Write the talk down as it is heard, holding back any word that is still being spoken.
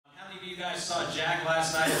guys saw Jack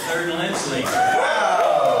last night at 3rd and Lindsley.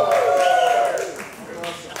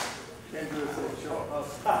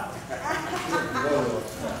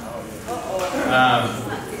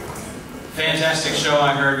 Fantastic show.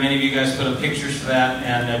 I heard many of you guys put up pictures for that,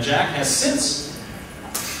 and Jack has since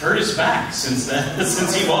hurt his back since then,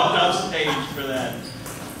 since he walked off stage for that.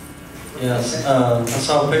 Yes, I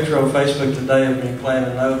saw a picture on Facebook today of me playing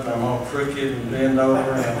a note, and I'm all crooked and bent over,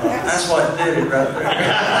 and I'm like, that's what did it right there.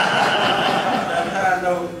 That high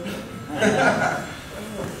note.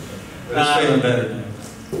 But it's feeling better now.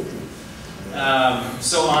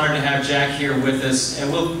 So honored to have Jack here with us,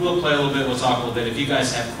 and we'll play a little bit, we'll talk a little bit. If you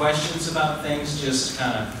guys have questions about things, just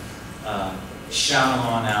kind of shout them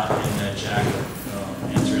on out, and Jack will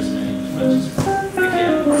answer as many as much as we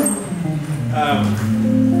can.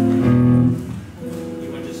 You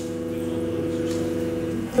want to just do a little blues or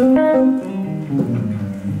something?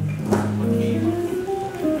 What key?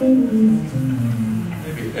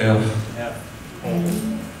 Maybe F. F.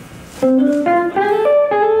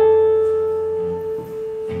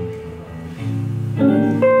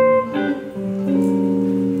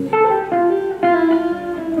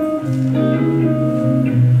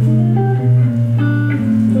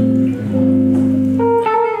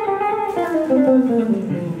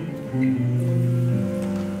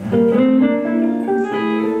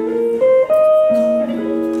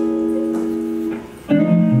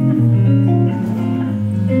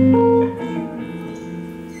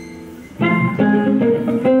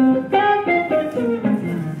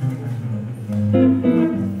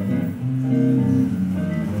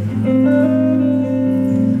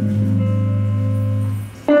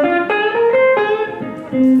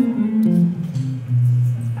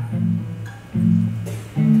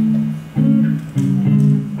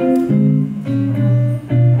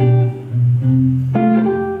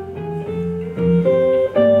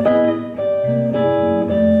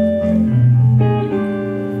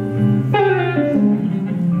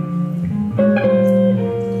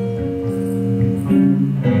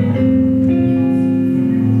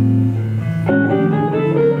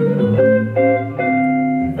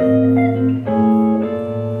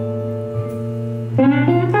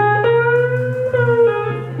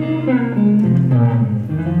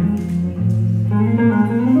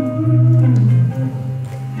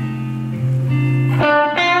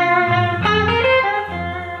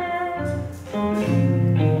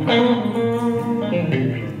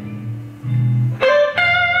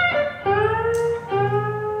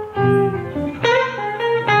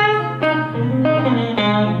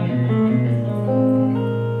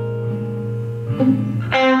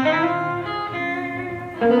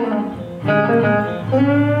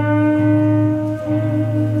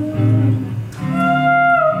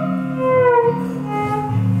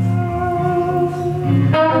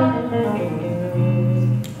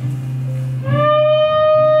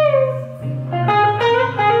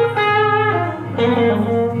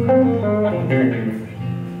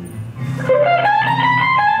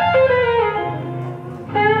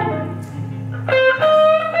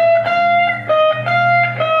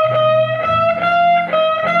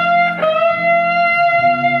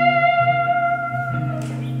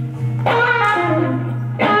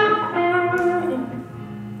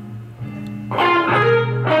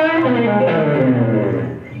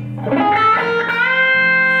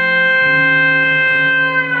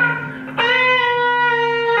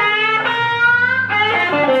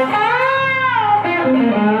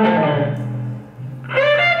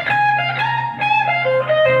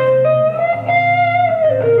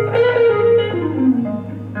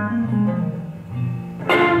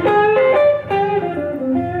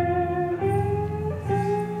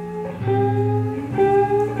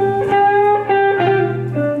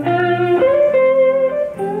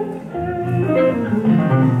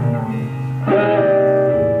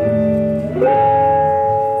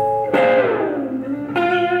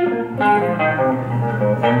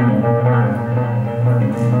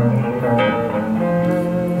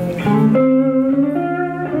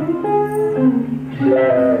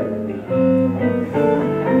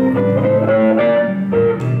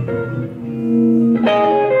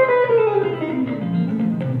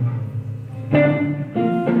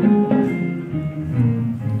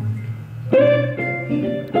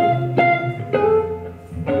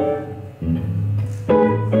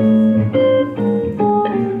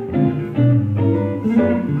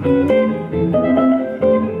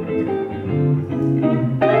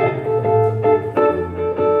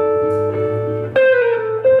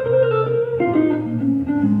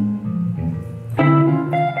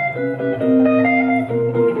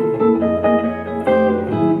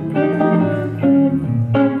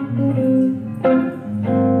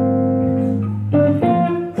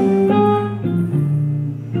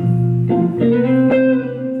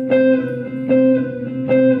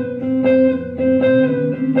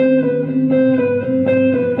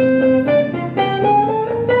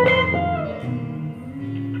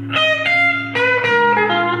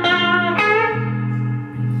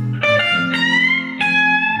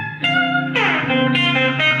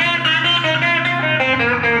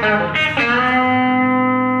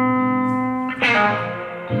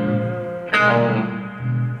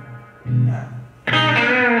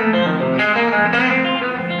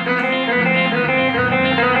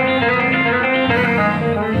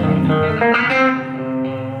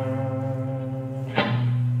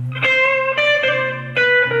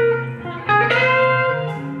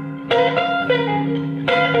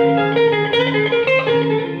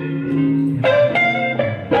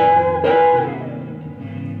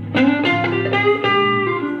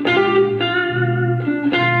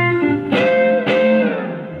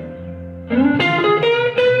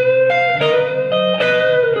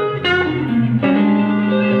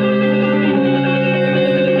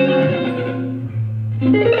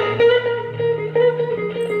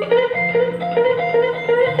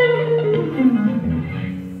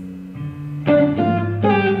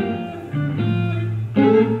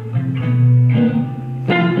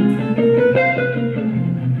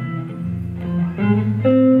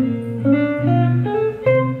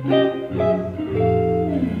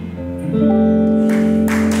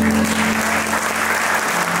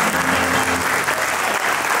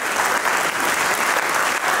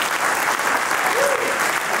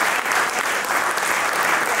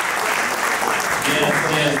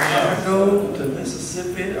 Go to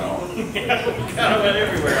Mississippi. Kind of went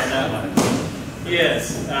everywhere on that one.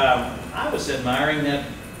 Yes, I was admiring that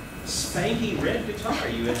spanky red guitar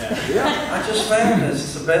you had. Yeah, I just found this.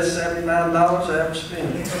 It's the best $79 I ever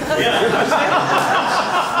spent. Yeah,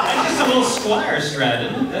 that's just a little Squire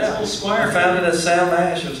Strat, isn't it? That's a little Squire. I found it at Sam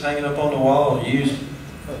Ash. It was hanging up on the wall. Used it.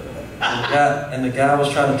 And the guy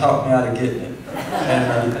was trying to talk me out of getting it.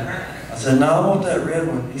 And I said, no, I want that red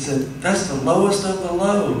one. He said, that's the lowest of the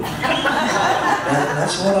low. And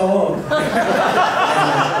that's what I want.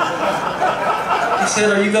 And, he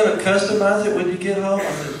said, are you going to customize it when you get home?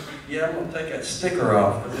 I said, yeah, I'm going to take that sticker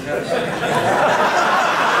off.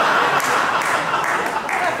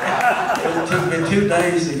 It took me 2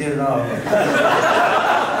 days to get it off.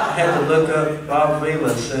 I had to look up Bob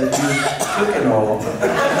Vila said use cooking oil on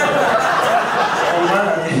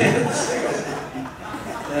mine.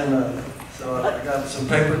 And so I got some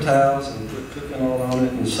paper towels and put cooking oil on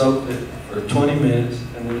it and soaked it for 20 minutes,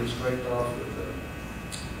 and then it scraped off with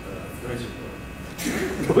razor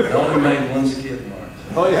blade. I only made one skid mark.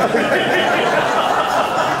 Oh yeah.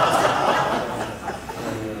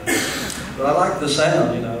 But I like the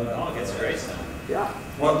sound, you know. Oh, it gets a great sound. Yeah.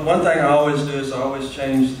 One thing I always do is I always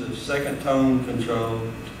change the second tone control,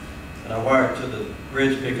 and I wire it to the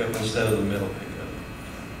bridge pickup instead of the middle pickup.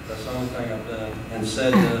 That's the only thing I've done. And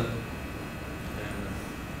set it up, and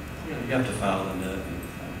you know, you have to follow the nut.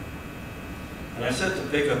 And I set the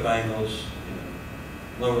pickup angles, you know,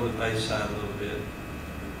 lower the bass side a little bit.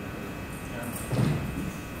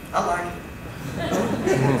 I like it.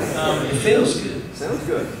 It feels good. Sounds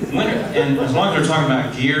good. And as long as we're talking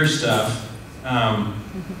about gear stuff,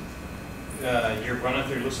 you're running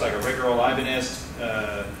through, looks like a regular old Ibanez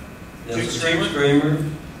Tube Screamer,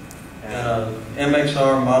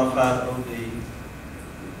 MXR modified OD,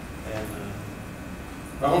 and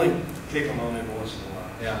I only kick them on every once in a while.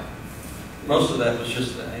 Yeah. Most of that was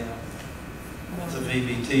just the amp. It's a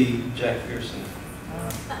VBT Jack Pearson.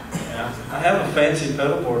 Yeah. I have a fancy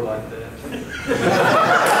pedal board like that.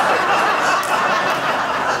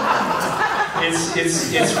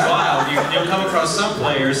 It's wild. You'll come across some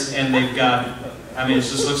players and they've got, I mean, it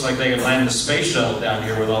just looks like they could land a space shuttle down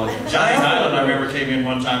here with all the giant island. I remember came in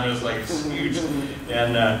one time and it was like it's huge,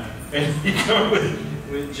 and you come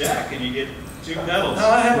with Jack and you get 2 pedals. No,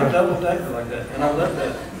 I have a double decker like that, and I love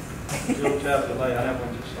that. Little capitalate. I have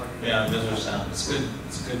one just like that. Yeah, it does sound. It's good.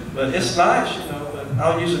 It's good. But it's nice, you know. But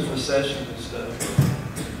I'll use it for sessions and stuff.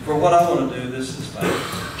 For what I want to do, this is fine.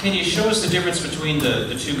 Can you show us the difference between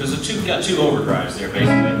the two? Because the two got 2 overdrives there,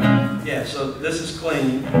 basically. Yeah. So this is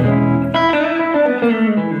clean.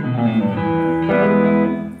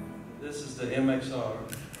 This is the MXR.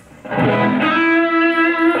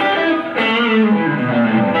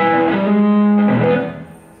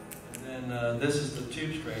 And then this is the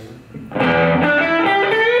Tube Screamer.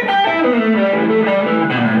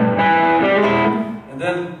 And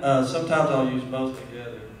then sometimes I'll use both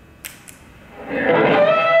together.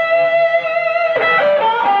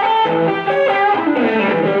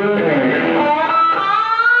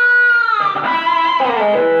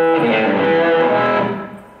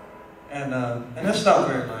 And that's not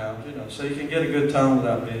very loud, you know, so you can get a good tone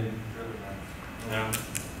without being really loud. Yeah.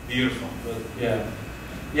 Beautiful. But yeah.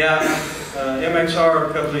 Yeah, MXR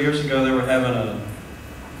a couple of years ago, they were having a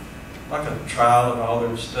trial of all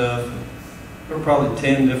their stuff. There were probably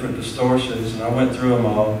 10 different distortions, and I went through them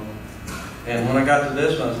all. And when I got to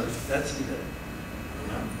this one, I was like, that's it.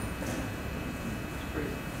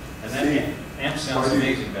 And that amp sounds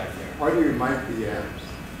amazing back there. Why do you mic the amps?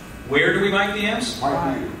 Where do we mic the amps?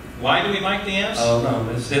 Why do you? Why do we mic the amps? Oh no,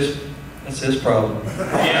 it's his problem.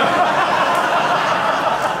 Yeah.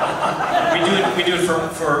 we do it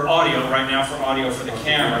for audio right now, for audio for the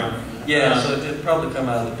camera. Yeah, so it'd probably come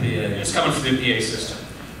out of the PA. It's coming from the PA system.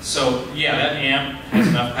 So yeah, that amp has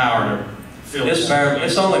enough power to fill It's barely,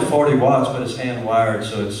 it's only 40 watts, but it's hand wired,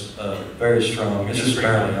 so it's very strong. It's just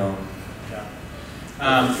barely on. Yeah.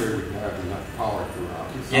 I'm sure we have enough power throughout.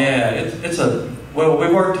 Yeah, well,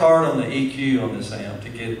 we worked hard on the EQ on this amp to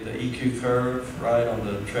get the EQ curve right on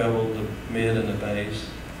the treble, the mid, and the bass.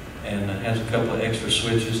 And it has a couple of extra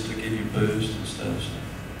switches to give you boost and stuff. So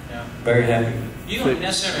yeah. Very happy. You don't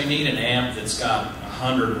necessarily need an amp that's got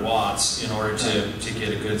 100 watts in order to get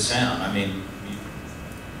a good sound. I mean,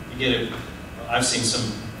 you get it. I've seen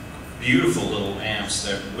some beautiful little amps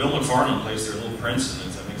that Will McFarland plays their little Princeton.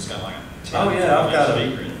 I think it's got like a 10 Oh yeah, I've got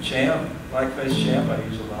speaker in a it. Champ, Blackface Champ I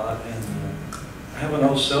use a lot, and I have an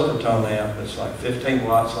old Silvertone amp that's like 15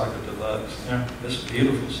 watts like a deluxe. Yeah. It's a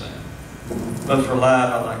beautiful sound. But for live,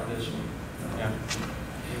 I like this one. Yeah.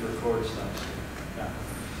 He records nice. Yeah.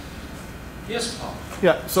 Yes, Paul.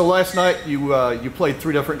 Yeah. So last night you played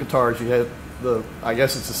 3 different guitars. You had I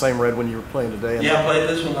guess it's the same red one you were playing today. And Yeah, I played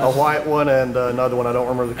this one a last white one and another one. I don't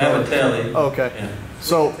remember the color. Avatelli. Okay. Yeah.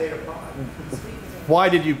 So why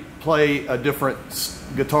did you play a different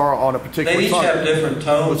guitar on a particular They each song? have different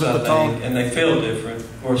tones, Was it I the tone? think, and they feel different.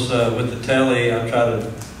 Of course, with the Telly, I try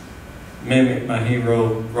to mimic my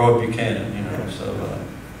hero, Roy Buchanan, you know, so...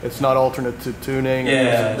 It's not alternate to tuning.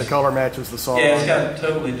 Yeah. The color matches the song. yeah, it's got a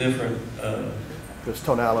totally different Just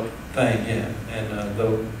tonality. thing, yeah. And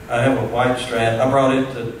though I have a white Strat, I brought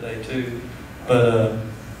it today too, but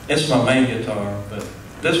it's my main guitar. But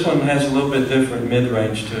this one has a little bit different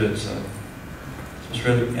mid-range to it, so it's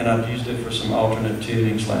really. And I've used it for some alternate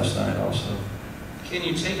tunings last night also. Can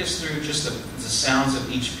you take us through just the sounds of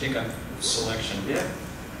each pickup selection? Yeah.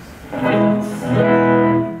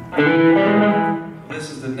 This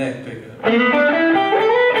is the neck pickup.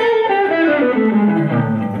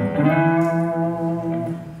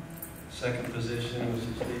 Second position was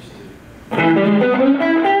just these two.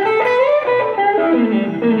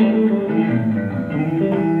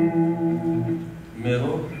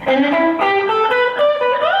 Middle.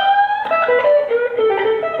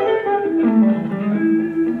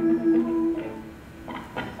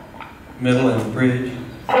 Middle and bridge.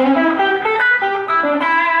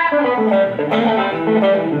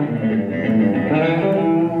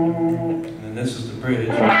 And this is the bridge.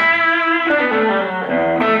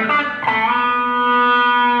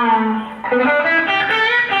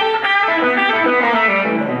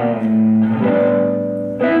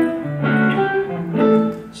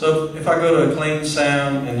 So if I go to a clean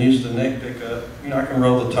sound and use the neck pickup, you know, I can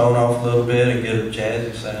roll the tone off a little bit and get a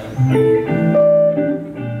jazzy sound.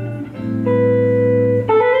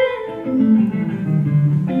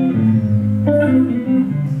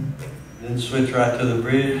 Then switch right to the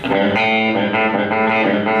bridge.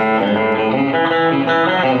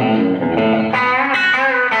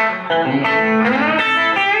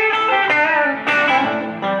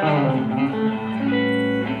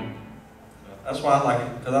 That's why I like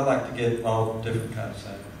it, because I like to get all different kinds of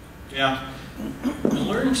sounds. Yeah.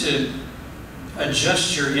 Learn to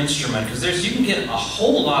adjust your instrument, because you can get a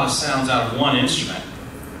whole lot of sounds out of one instrument.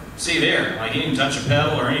 See there, like you can touch a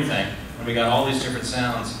pedal or anything. And we got all these different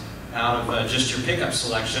sounds out of just your pickup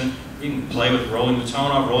selection. You can play with rolling the tone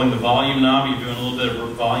off, rolling the volume knob. You're doing a little bit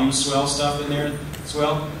of volume swell stuff in there as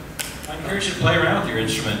well. I encourage you to play around with your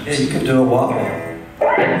instrument. Yeah, you can do a wobble.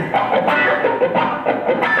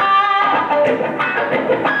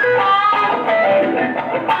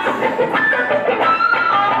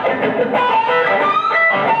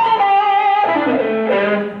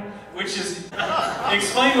 Which is,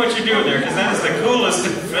 explain what you're doing there, because that is the coolest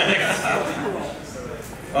effect.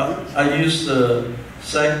 I use the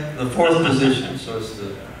fourth position, so it's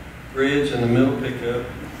the bridge and the middle pickup.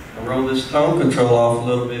 I roll this tone control off a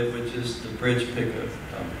little bit, which is the bridge pickup,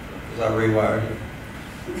 because I rewired it.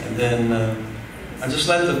 And then I just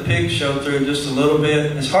let the pick show through just a little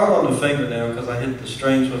bit. It's hard on the fingernail because I hit the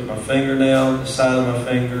strings with my fingernail, the side of my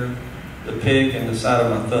finger, the pick, and the side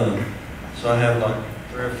of my thumb. So I have like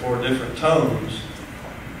 3 or 4 different tones.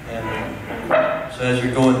 And so as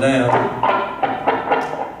you're going down,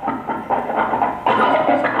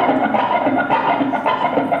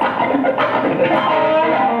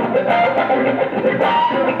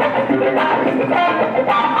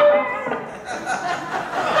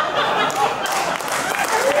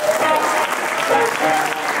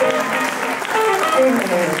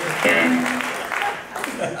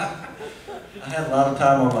 I had a lot of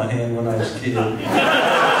time on my hand when I was a kid.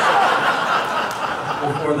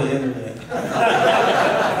 Before the internet.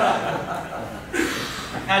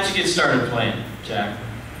 How'd you get started playing, Jack?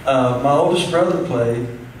 My oldest brother played,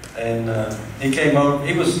 and he came over.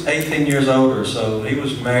 He was 18 years older, so he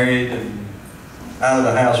was married and out of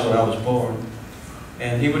the house when I was born.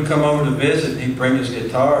 And he would come over to visit, and he'd bring his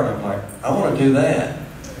guitar, and I'm like, I want to do that.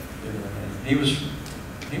 And he was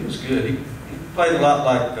good. He played a lot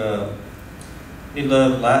like, he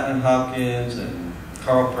loved Lightning Hopkins and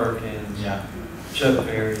Carl Perkins, Yeah. Chuck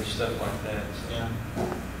Berry, and stuff like that. So. Yeah.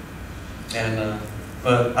 And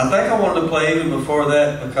but I think I wanted to play even before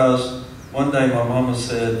that, because one day my mama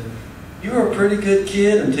said, "You were a pretty good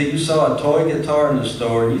kid until you saw a toy guitar in the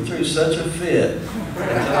store, and you threw such a fit,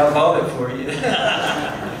 and I bought it for you."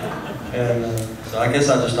 And So I guess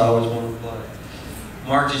I just always wanted to play.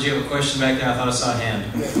 Mark, did you have a question back there? I thought I saw a hand.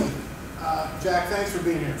 Jack, thanks for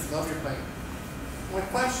being here. Love your playing. My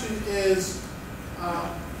question is,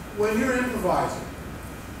 when you're improvising,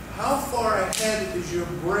 how far ahead is your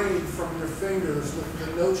brain from your fingers with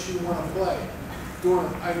the notes you want to play?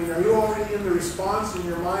 I mean, are you already in the response in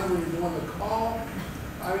your mind when you're doing the call?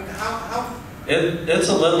 I mean, how? It's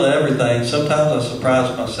a little of everything. Sometimes I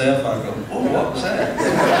surprise myself. I go, oh, what was that?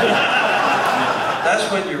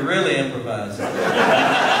 That's when you're really improvising. You know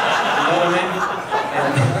what I mean?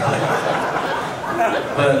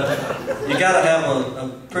 But you got to have a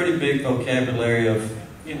pretty big vocabulary of,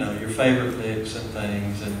 you know, your favorite licks and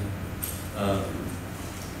things. And,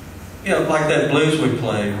 you know, like that blues we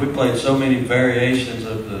played. We played so many variations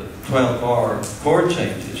of the 12-bar chord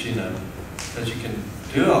changes, you know, because you can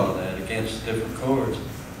do all of that against different chords.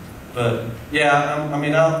 But yeah, I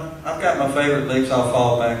mean, I've got my favorite licks I'll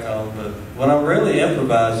fall back on, but when I'm really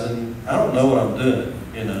improvising, I don't know what I'm doing,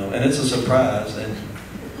 you know, and it's a surprise, and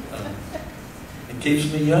it keeps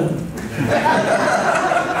me young.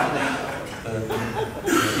 But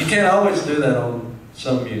you can't always do that on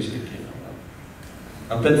some music, you know.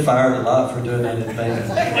 I've been fired a lot for doing that in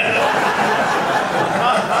band.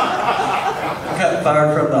 I got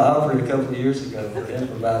fired from the opera a couple of years ago for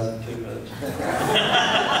improvising too much.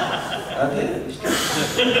 I did.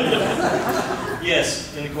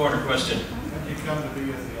 Yes, in the corner, question. When did you come to be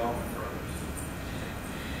with the Allman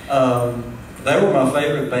Brothers? They were my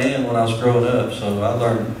favorite band when I was growing up, so I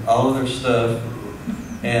learned all of their stuff.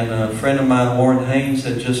 And a friend of mine, Warren Haynes,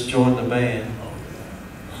 had just joined the band.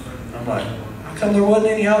 I'm like, how come there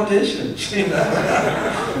wasn't any auditions? You know?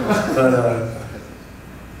 But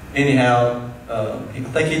anyhow, I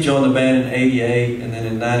think he joined the band in '88, and then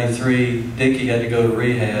in '93, Dickie had to go to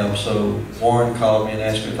rehab, so Warren called me and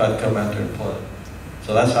asked me if I'd come out there and play.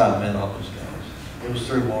 So that's how I met all those guys. It was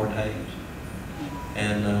through Warren Haynes.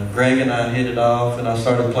 And Greg and I hit it off, and I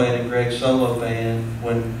started playing in Greg's solo band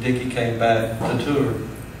when Dickie came back to tour.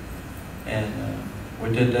 And we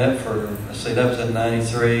did that for, let's see, that was in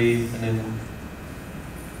 '93, and then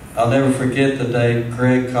I'll never forget the day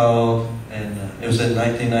Greg called, and it was in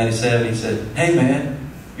 1997. He said, "Hey man,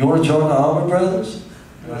 you want to join the Allman Brothers?"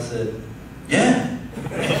 And I said, "Yeah."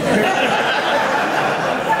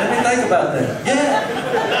 Let me think about that. Yeah.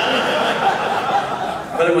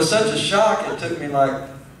 But it was such a shock, it took me like,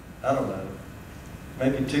 I don't know,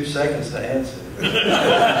 maybe 2 seconds to answer.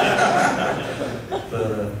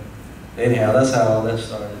 But anyhow, that's how all that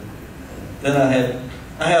started. Then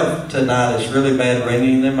I have tinnitus, really bad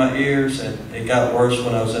ringing in my ears, and it got worse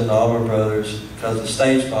when I was in the Allman Brothers because the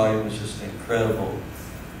stage volume was just incredible.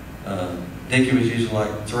 Dickie was using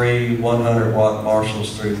like 3 100-watt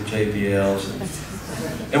Marshalls through the JBLs. And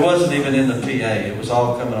it wasn't even in the PA, it was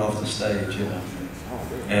all coming off the stage, you know.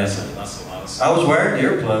 And I was wearing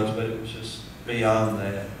earplugs, but it was just beyond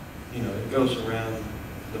that. You know, it goes around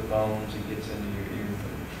the bones and gets into your ear.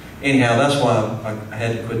 But anyhow, that's why I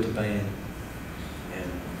had to quit the band.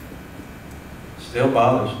 And it still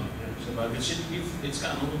bothers me. But it's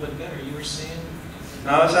gotten a little bit better, you were saying?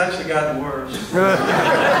 No, it's actually gotten worse. Yeah,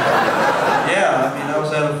 I mean, I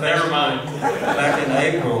was at a festival back in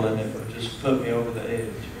April, and it just put me over the edge.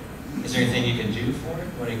 Is there anything you can do for it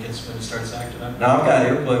when it starts acting up? No, I've got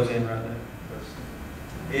earplugs in right now.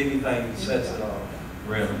 Anything sets it off.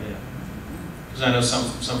 Really? Yeah. Because I know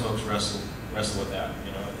some folks wrestle with that,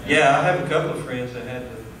 you know. Yeah, I have a couple of friends that had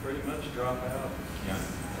to pretty much drop out. Yeah.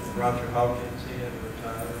 Roger Hawkins, he had to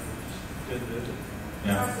retire. Just couldn't do it.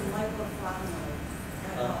 Yeah.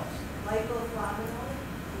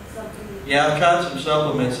 Yeah, I've tried some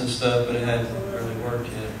supplements and stuff, but it hasn't really worked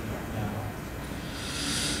yet. Yeah.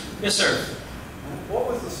 Yes, sir. What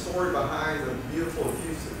was the story behind the beautiful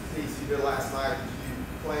acoustic piece you did last night that you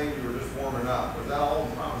claimed you were just warming up? Was that all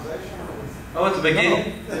improvisation? Or was... Oh, at the beginning?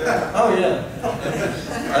 Yeah. Oh, yeah.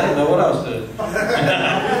 I didn't know what I was doing.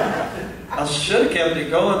 I should have kept it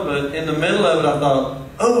going, but in the middle of it, I thought,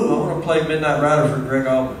 oh, I want to play Midnight Rider for Greg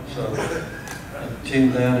Allman. So I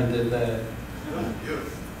tuned down and did that. Beautiful.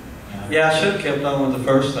 Yeah, I should have kept on with the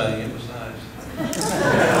first thing. It was nice.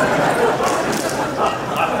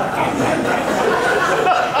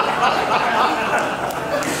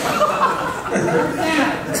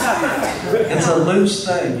 It's a loose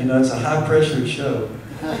thing, you know, it's a high-pressured show.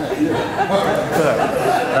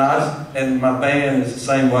 And my band is the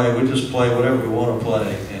same way. We just play whatever we want to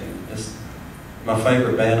play. And it's my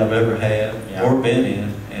favorite band I've ever had or been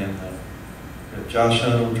in. And Josh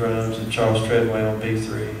Hunt on drums and Charles Treadway on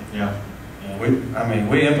B3. Yeah.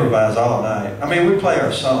 We improvise all night. I mean, we play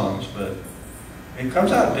our songs, but it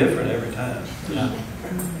comes out different every time. Yeah.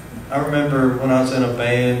 I remember when I was in a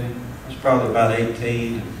band, I was probably about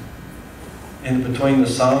 18, in between the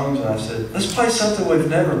songs, and I said, let's play something we've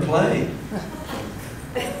never played.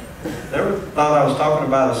 They thought I was talking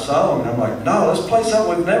about a song, and I'm like, no, let's play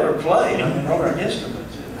something we've never played. I mean, on our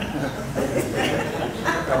instruments.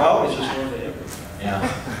 I've always just wanted to improvise. Yeah.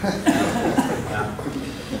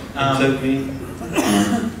 It took me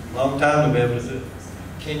a long time to be able to do it.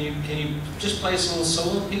 Can you just play us a little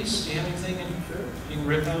solo piece? Do you have anything you can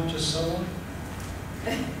rip out just solo?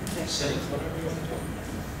 Say whatever you want to do.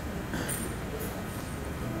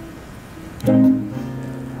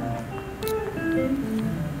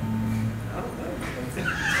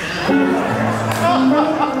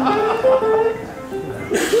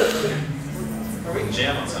 Or we can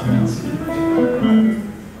jam on something else.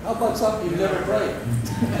 How about something you've never played?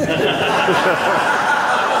 You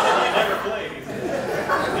never played.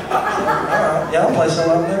 All right, yeah, I'll play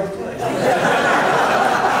something I've never played.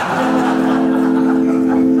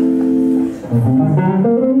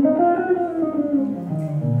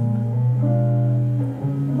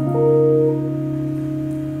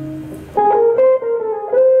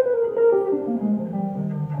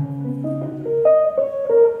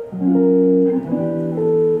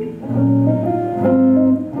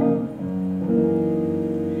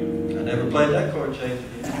 I never played that chord change again.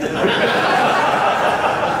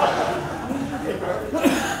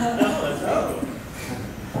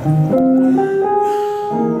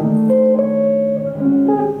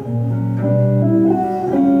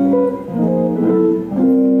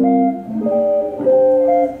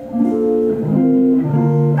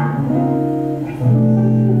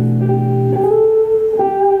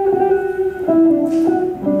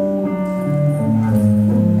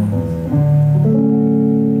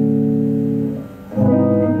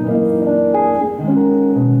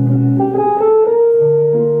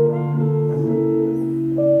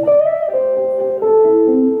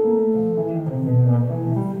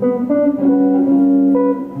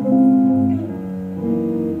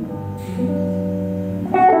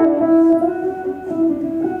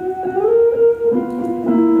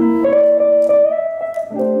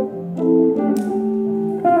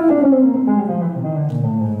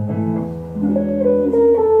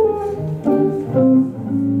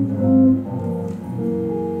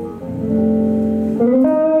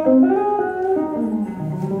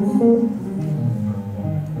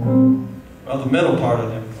 Well, the middle part of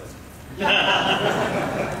them.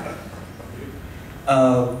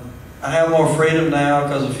 I have more freedom now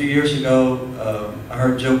because a few years ago I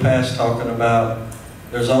heard Joe Pass talking about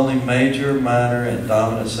there's only major, minor, and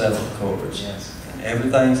dominant seventh chords. Yes. And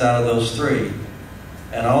everything's out of those three.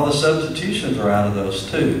 And all the substitutions are out of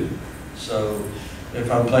those two. So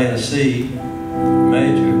if I'm playing a C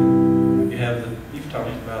major, you have the, you've talked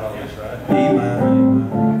about all this, right? E minor, A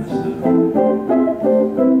minor, this stuff.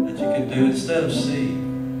 That you can do instead of C,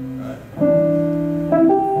 right?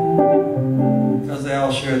 Because they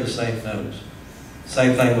all share the same notes.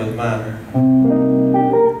 Same thing with minor.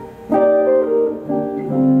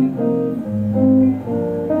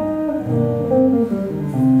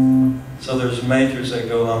 So there's majors that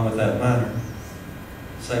go along with that minor.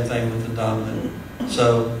 Same thing with the dominant.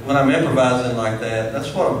 So when I'm improvising like that,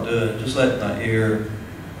 that's what I'm doing. Just letting my ear,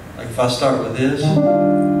 like if I start with this, I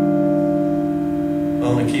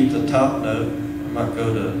want to keep the top note. I might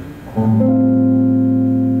go to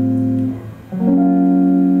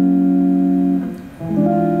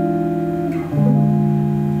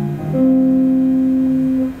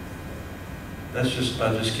that's just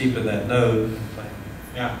by just keeping that note.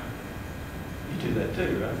 Yeah. You do that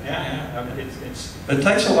too, right? Yeah. I mean, it's But it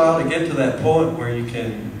takes a while to get to that point where you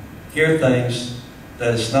can hear things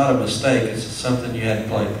that it's not a mistake, it's something you hadn't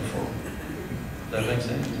played before. Does that make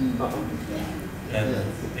sense? And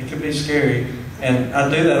it can be scary. And I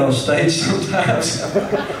do that on stage sometimes. And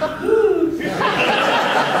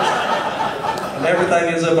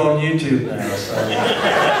everything is up on YouTube now. So.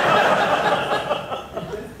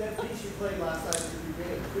 That piece you played last night,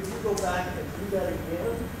 could you go back and do that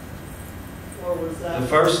again? Or was that... The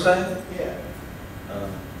first thing? Yeah.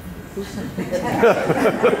 I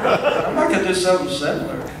might could do something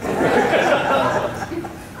similar.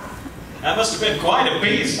 that must have been quite a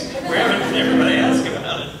piece. We're having everybody ask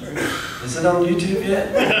about it. Is it on YouTube yet?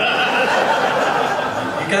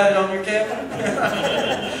 You got it on your camera?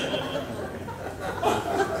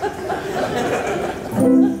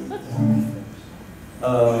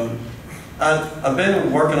 I've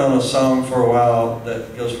been working on a song for a while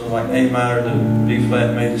that goes from like A minor to B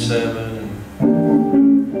flat major 7,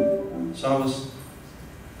 and so I was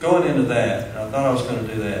going into that. I thought I was going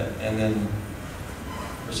to do that, and then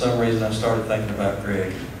for some reason I started thinking about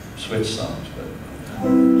Greg. switch songs. But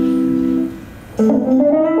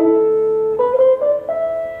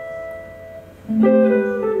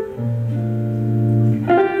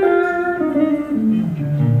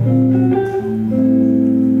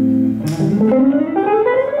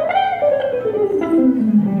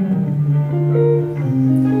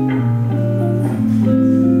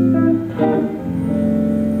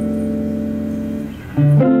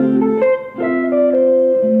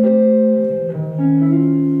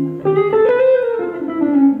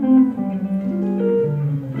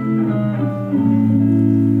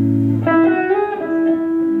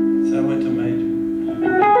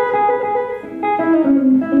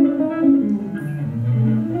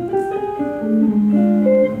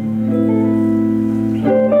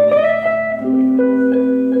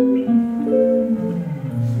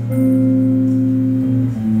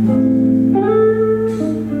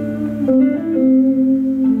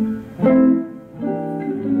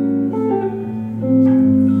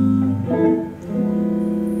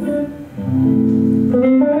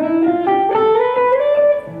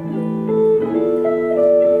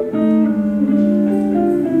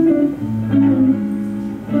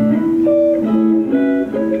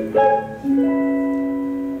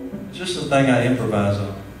thing I improvise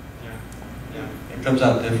on. It comes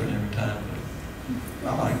out different every time,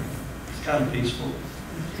 but I like it. It's kind of peaceful.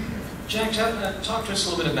 Jack, talk to us a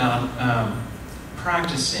little bit about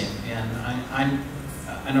practicing. And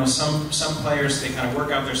I know some players, they kind of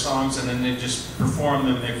work out their songs and then they just perform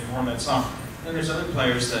them. They perform that song. And there's other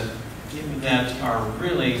players that are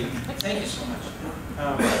really, thank you so much.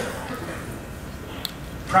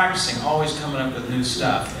 Practicing, always coming up with new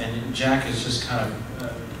stuff. And Jack is just kind of,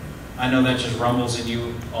 I know that just rumbles in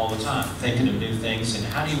you all the time, thinking of new things. And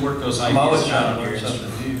how do you work those ideas I'm always out trying on to your learn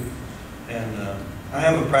instrument? something new. And I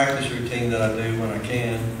have a practice routine that I do when I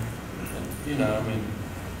can. And, you know, I mean,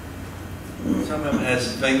 some of it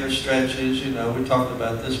has finger stretches. You know, we talked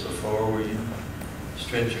about this before, where you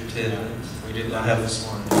stretch your tendons. We did I that have this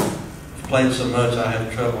morning. played so much, I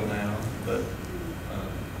have trouble now, but I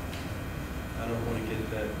don't want to get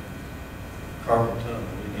that carpal tunnel.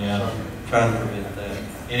 You know, Yeah. so I'm trying to prevent that.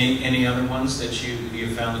 Any other ones that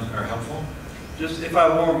you found are helpful? Just if I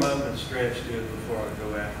warm up and stretch, do it before I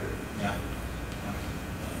go after it. Yeah.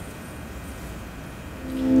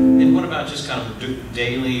 And what about just kind of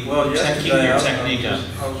daily Well, keeping yesterday your technique up?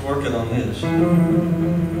 I was working on this.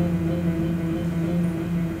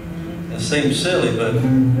 It seems silly, but I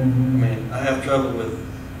mean, I have trouble with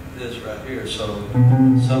this right here, so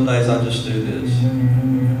some days I just do this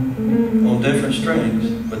on different strings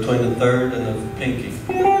between the third and the pinky.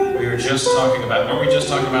 We were just talking about, remember we just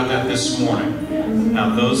talked about that this morning.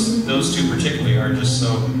 Now those two particularly are just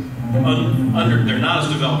so they're not as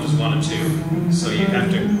developed as 1 and 2, so you have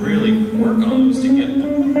to really work on those to get the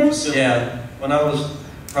facility. Yeah, when I was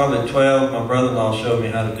probably 12, my brother-in-law showed me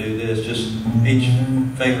how to do this, just each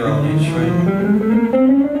finger on each string.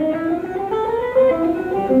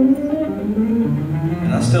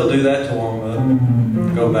 And I still do that to warm up,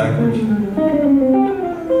 go backwards.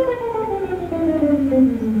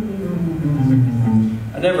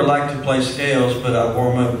 I never liked to play scales, but I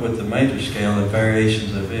warm up with the major scale and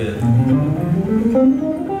variations of it.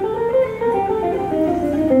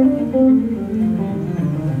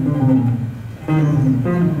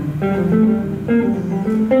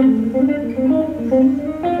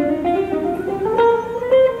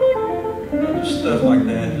 Just stuff like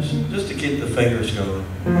that, just to get the fingers going.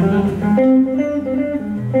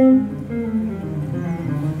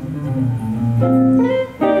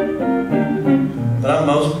 But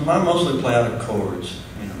I mostly play out of chords,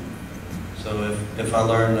 you know. So if I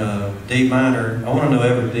learn D minor, I want to know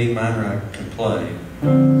every D minor I can play.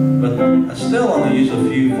 But I still only use a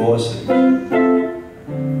few voices.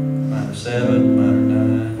 Minor 7, minor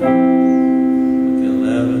 9, with the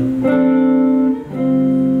 11.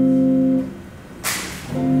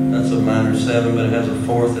 That's a minor 7, but it has a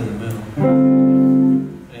 4th in the middle.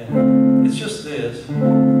 And it's just this.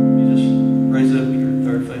 You just raise up your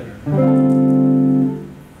third finger.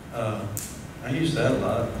 I use that a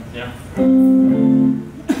lot. Yeah.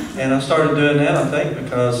 And I started doing that, I think,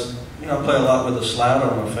 because I play a lot with a slide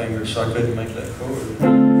on my finger, so I couldn't make that chord.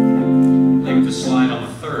 Play with the slide on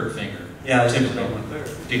the third finger. Yeah, I use it on my third.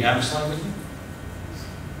 Do you have a slide with you?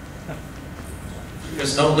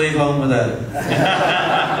 Just don't leave home without it.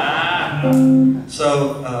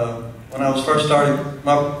 So when I was first starting,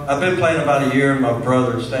 I've been playing about a year, and my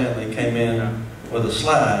brother Stanley came in with a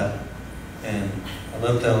slide, and I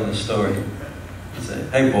love telling this story. He said,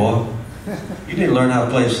 "Hey boy, you need to learn how to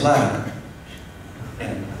play a slide."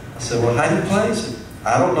 And I said, "Well, how do you play?" He said,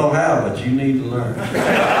 I don't know how, but you need to learn.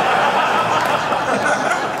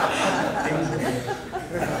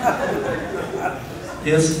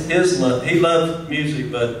 He loved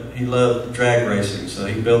music, but he loved drag racing, so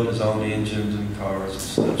he built his own engines and cars and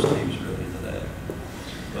stuff. Steve's really into that.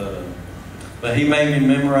 But he made me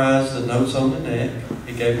memorize the notes on the neck.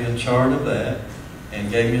 He gave me a chart of that and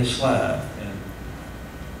gave me a slide. And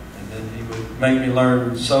then he would make me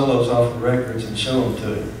learn solos off of records and show them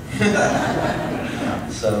to him.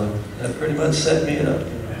 So that pretty much set me up.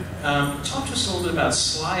 Talk to us a little bit about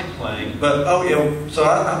slide playing. But, oh yeah, so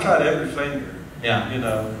I tried every finger. Yeah. You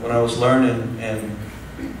know, when I was learning, and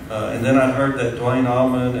then I heard that Dwayne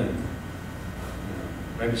Allman and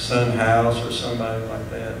maybe Son House or somebody like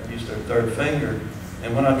that used their third finger.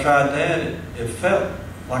 And when I tried that, it felt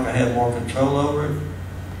like I had more control over it.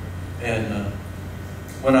 And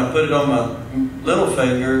when I put it on my little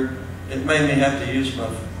finger, it made me have to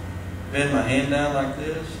bend my hand down like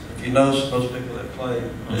this. If you notice, most people that play,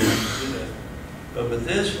 they do that. But with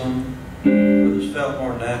this one, it just felt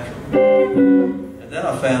more natural. And then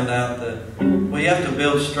I found out that, well, you have to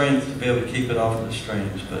build strength to be able to keep it off of the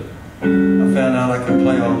strings. But I found out I could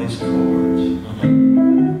play all these chords.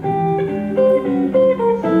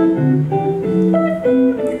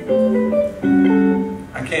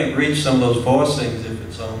 I can't reach some of those voicings if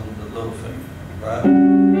it's on the little finger, right?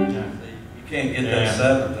 You can't get that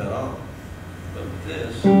seventh at all. But with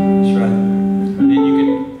this, it's right there. And you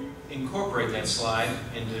can incorporate that slide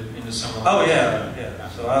into some of the... Oh yeah, yeah.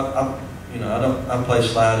 So I play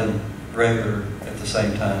slide and regular at the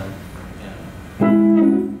same time. Yeah.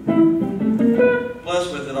 Plus,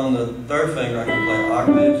 with it on the third finger, I can play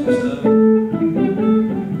octaves and stuff.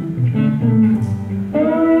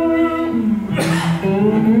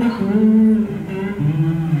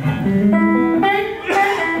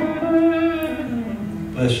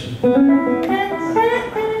 Bless you.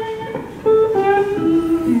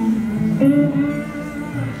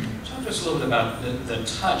 Talk to us a little bit about the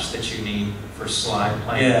touch that you need for slide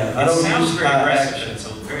playing. Yeah, I it don't sounds use very high aggressive, action. but it's a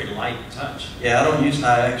very light touch. Yeah, I don't use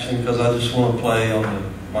high action because I just want to play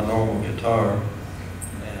on my normal guitar.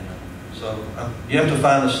 And so you have to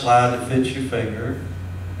find a slide that fits your finger.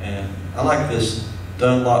 And I like this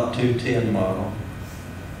Dunlop 210 model.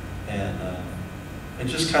 And it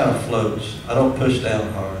just kind of floats. I don't push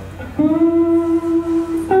down hard.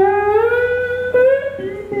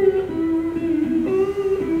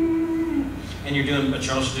 And you're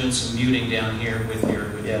also doing some muting down here with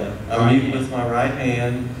your I'm muting with my right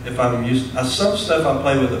hand. If I'm some stuff I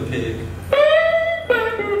play with a pick.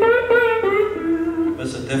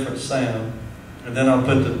 It's a different sound. And then I'll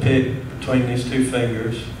put the pick between these two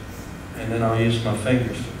fingers, and then I'll use my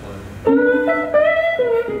fingers to play.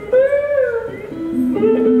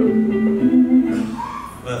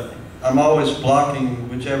 But I'm always blocking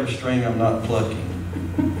whichever string I'm not plucking.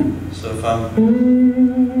 So if I'm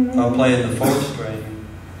playing the fourth string,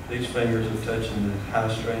 these fingers are touching the high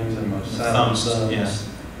strings and my thumbs. Yes.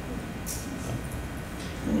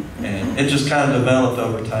 And it just kind of developed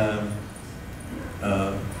over time.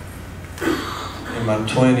 In my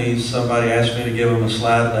 20s, somebody asked me to give them a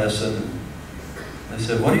slide lesson. They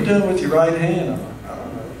said, "What are you doing with your right hand?" I'm like, "I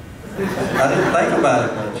don't know." I didn't think about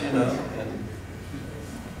it much, you know. And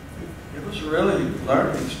it was a really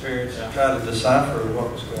learning experience to try to decipher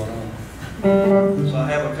what was going on. So I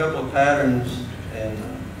have a couple of patterns, and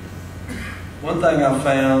one thing I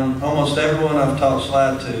found, almost everyone I've taught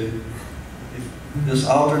slide to, this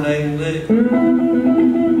alternating lick,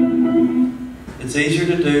 it's easier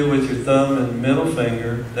to do with your thumb and middle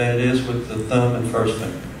finger than it is with the thumb and first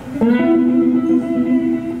finger. I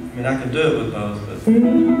mean, I can do it with both, but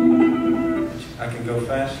I can go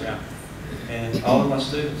faster. Yeah. And all of my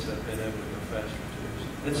students have been able to go faster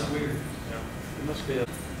too. It's weird. It must be a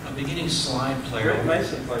beginning slide player. Rick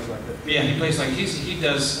Mason plays like that. Yeah, he plays like he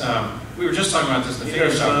does. We were just talking about this in the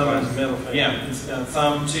figure shop class. Middle finger. Yeah, it's,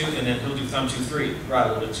 thumb 2, and then he'll do thumb 2, 3. Right. A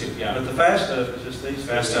little bit 2. Yeah. But the fast stuff is just these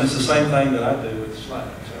fast stuff. It's the same thing that I do with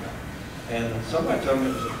slide. So. And somebody told me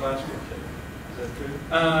it was a classical kick. Is that true?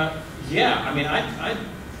 Yeah. I mean, I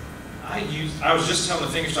was just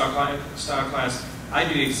telling the fingerstyle style class. I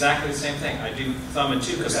do exactly the same thing. I do thumb and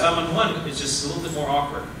 2 because thumb and 1 is just a little bit more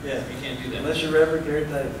awkward. Yeah. You can't do that. Unless you're Reverend Gary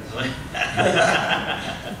Davis.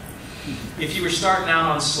 If you were starting out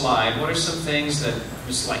on slide, what are some things that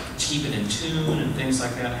just like keep it in tune and things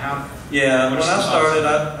like that? Yeah, when I started,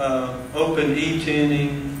 open E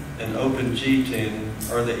tuning and open G tuning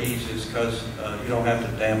are the easiest because you don't have to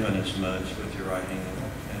dampen as much with your right hand.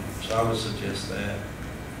 And so I would suggest that.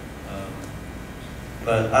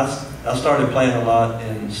 But I started playing a lot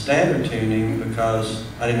in standard tuning because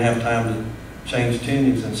I didn't have time to change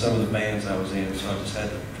tunings in some of the bands I was in, so I just had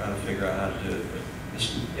to try to figure out how to do it. But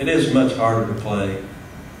it is much harder to play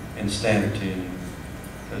in standard tuning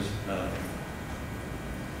because,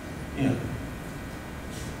 you know,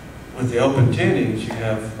 with the open tunings, you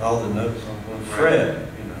have all the notes on one fret,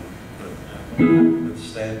 you know, but with the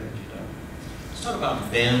standard, you don't. Let's talk about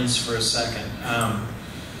bends for a second.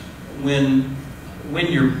 When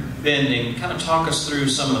you're bending, kind of talk us through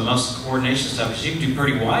some of the muscle coordination stuff, because you can do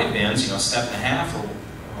pretty wide bends, you know, a step and a half or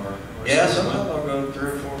yeah, sometimes I'll go 3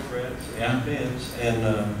 or 4 frets. Yeah. It depends. And,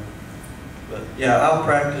 but yeah, I'll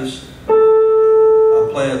practice. I'll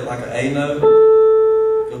play it like an A note,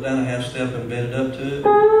 go down a half step and bend it up to it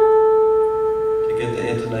to get the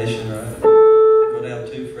intonation right. Go down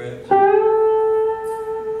 2 frets.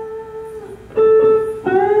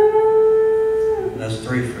 And that's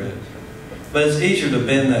 3 frets. But it's easier to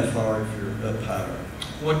bend that far if you're up higher.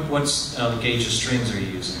 What's the gauge of strings are you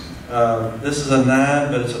using? This is a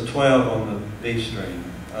 9, but it's a 12 on the B string.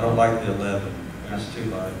 I don't like the 11. It's too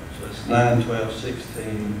light. So it's 9, 12,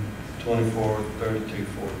 16, 24, 32,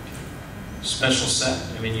 42. Special set?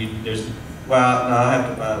 I mean, there's... Well, no, I have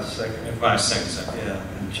to buy a second. You have to buy a second set. Yeah,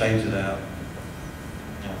 and change it out.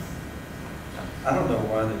 Yeah. I don't know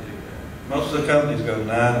why they do that. Most of the companies go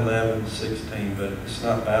 9, 11, 16, but it's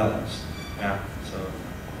not balanced. Yeah. So,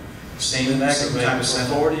 Same type type of for set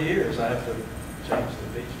 40 years, I have to change the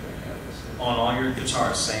B string out of this. on all your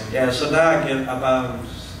guitars. Same. Yeah, so now I buy them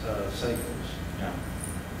singles. Yeah.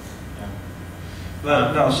 Yeah.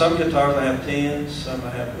 But no, some guitars I have 10s, some I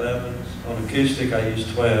have 11s. On acoustic I use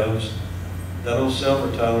 12s. That old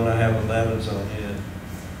silver tone I have 11s on it.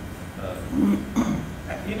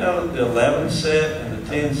 You know, the 11 set and the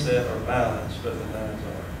 10 set are balanced, but the 9s aren't.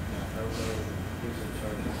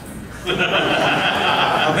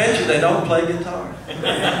 I bet you they don't play guitar.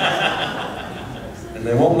 And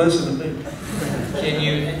they won't listen to me. Can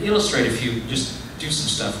you illustrate a few, just do some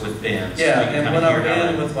stuff with bends? Yeah, so and when I'm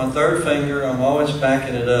bending with my 3rd finger, I'm always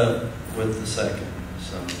backing it up with the 2nd.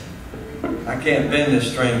 So I can't bend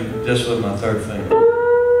this string just with my 3rd finger.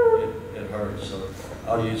 It hurts. So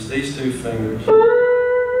I'll use these 2 fingers,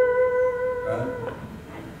 right?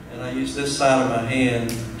 And I use this side of my hand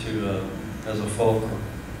to as a fulcrum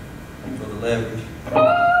for the leverage.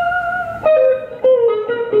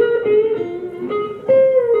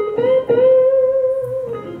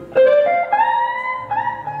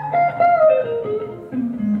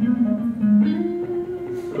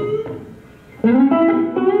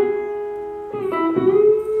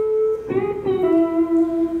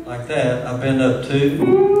 Like that, I bend up 2,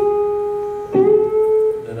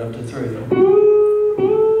 then up to 3.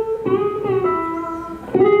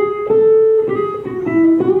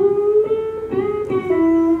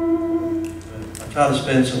 Try to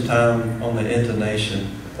spend some time on the intonation.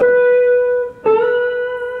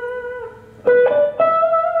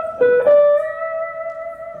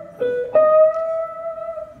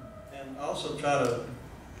 And also try to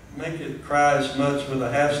make it cry as much with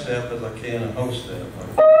a half step as I can a whole step.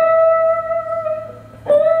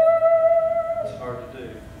 It's hard to do.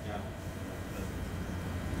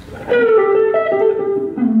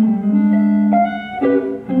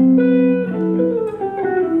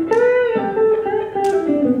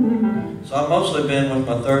 So I mostly bend with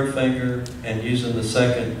my 3rd finger and using the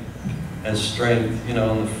 2nd as strength, you know,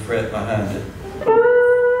 on the fret behind it.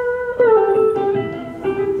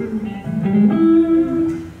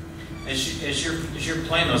 As you're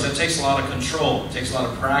playing those, that takes a lot of control. It takes a lot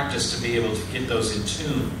of practice to be able to get those in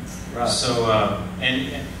tune. Right. So,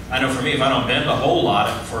 and I know for me, if I don't bend a whole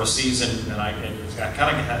lot for a season, then I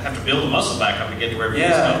kind of have to build the muscle back up to get to where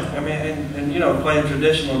everything's going. I mean, and you know, playing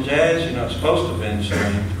traditional jazz, you're not supposed to bend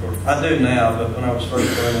strings. Of course, I do now, but when I was first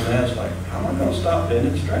learning that, it's like, how am I going to stop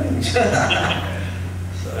bending strings? So,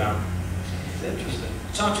 it's interesting.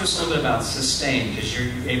 Talk to us a little bit about sustain, because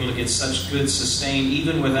you're able to get such good sustain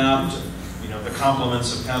even without, you know, the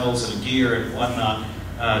complements of pedals and gear and whatnot,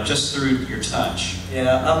 just through your touch.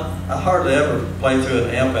 Yeah, I hardly ever play through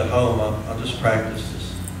an amp at home. I'll just practice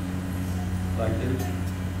this like this.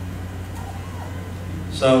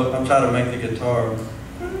 So I'm trying to make the guitar.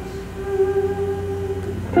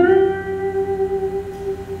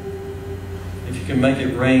 If you can make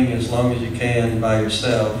it ring as long as you can by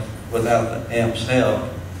yourself without the amp's help,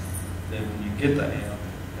 then when you get the amp,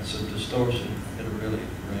 it's a distortion, it'll really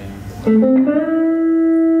ring.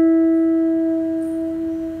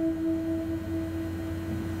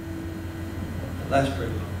 That's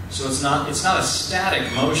pretty long. So it's not a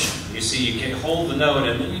static motion. You see, you can hold the note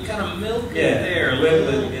and then you kind of milk it there a little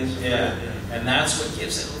bit against the fret. And that's what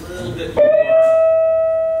gives it a little bit more.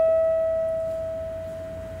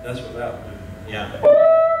 That's without moving. Yeah.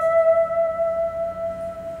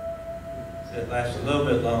 It lasts a little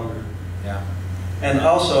bit longer. Yeah. And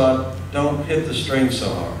also, I don't hit the string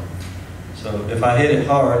so hard. So if I hit it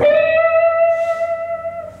hard,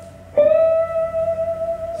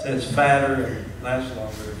 so it's fatter and lasts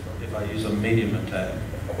longer if I use a medium attack.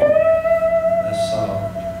 That's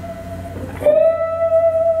soft.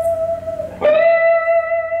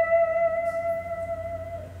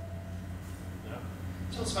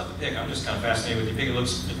 Tell us about the pick. I'm just kind of fascinated with your pick. It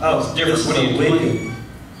looks different. This What are is you a doing? Wigan.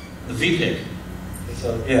 The V pick. It's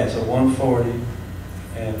a 140.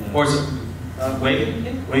 And, Or is it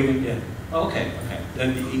Wigan? Wigan, yeah. Oh, okay, okay.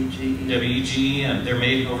 W-E-G-E. WEG, and they're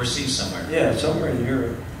made overseas somewhere. Yeah, somewhere in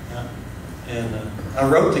Europe. Yeah. And I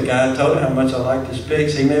wrote the guy, told him how much I liked his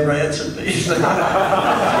picks. He never answered me.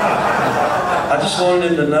 I just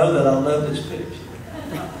wanted him to know that I loved his picks.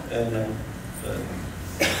 And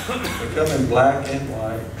but they come in black and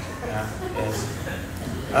white. Yeah.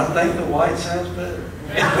 And I think the white sounds better.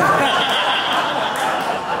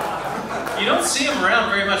 You don't see them around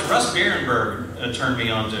very much. Russ Bierenberg turned me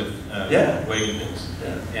on to Yeah. Wigan picks.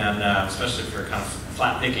 Yeah. And especially for kind of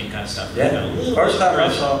flat picking kind of stuff. Yeah. A little First bit time I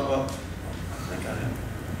aggressive. saw, well, I think I have.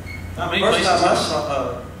 Not many First places. time I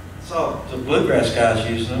saw the bluegrass guys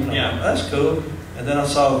using them. Yeah. That's cool. And then I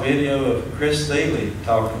saw a video of Chris Thiele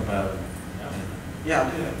talking about it. Yeah, I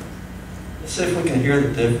do. Let's see if we can hear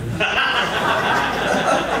the difference.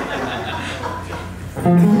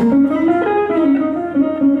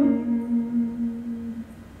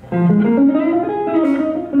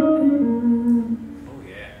 Oh,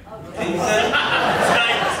 yeah. Can you tell?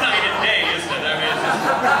 It's night and day, isn't it? I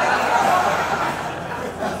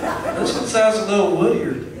mean, This one sounds a little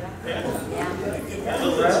woodier. it's just, yeah. Yeah. A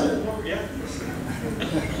little bit more, yeah.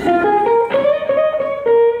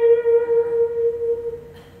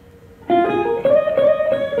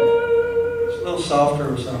 It's a little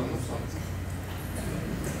softer or something.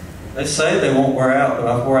 They say they won't wear out, but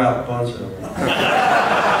I've wore out a bunch of them.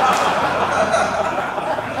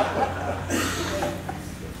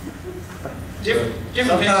 Different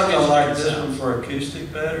Sometimes picks I gives like different this sound. one for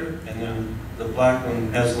acoustic better, and then the black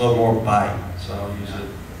one has a little more bite, so I'll use it.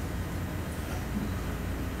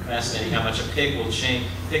 Fascinating how much a pick will change.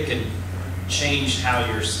 Pick can change how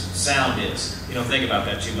your sound is. You don't think about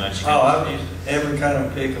that too much. You Oh, kind of- I've used every kind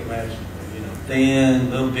of pick imaginable.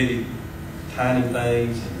 Thin, little bitty, tiny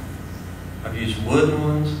things. And I've used wooden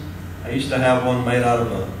ones. I used to have one made out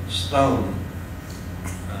of a stone.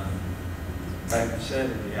 Back in the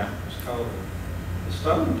 70s, Yeah. it was called a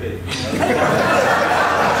stone pick. It was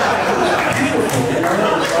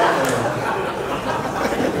beautiful.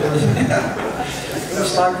 It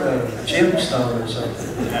was like a gemstone or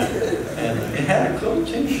something. And it had a cool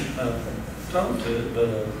tone to it, but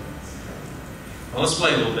Well, let's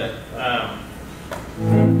play a little bit.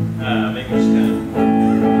 Maybe just kind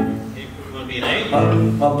of. You want to be an eight?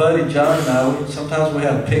 my buddy John and I, sometimes we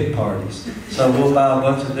have pick parties. So we'll buy a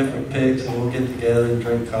bunch of different picks and we'll get together and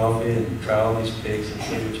drink coffee and try all these picks and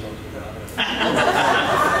see which ones we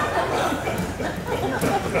like.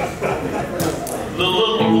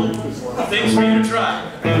 Little things for you to try.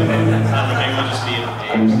 I don't know, maybe we'll just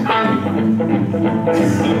be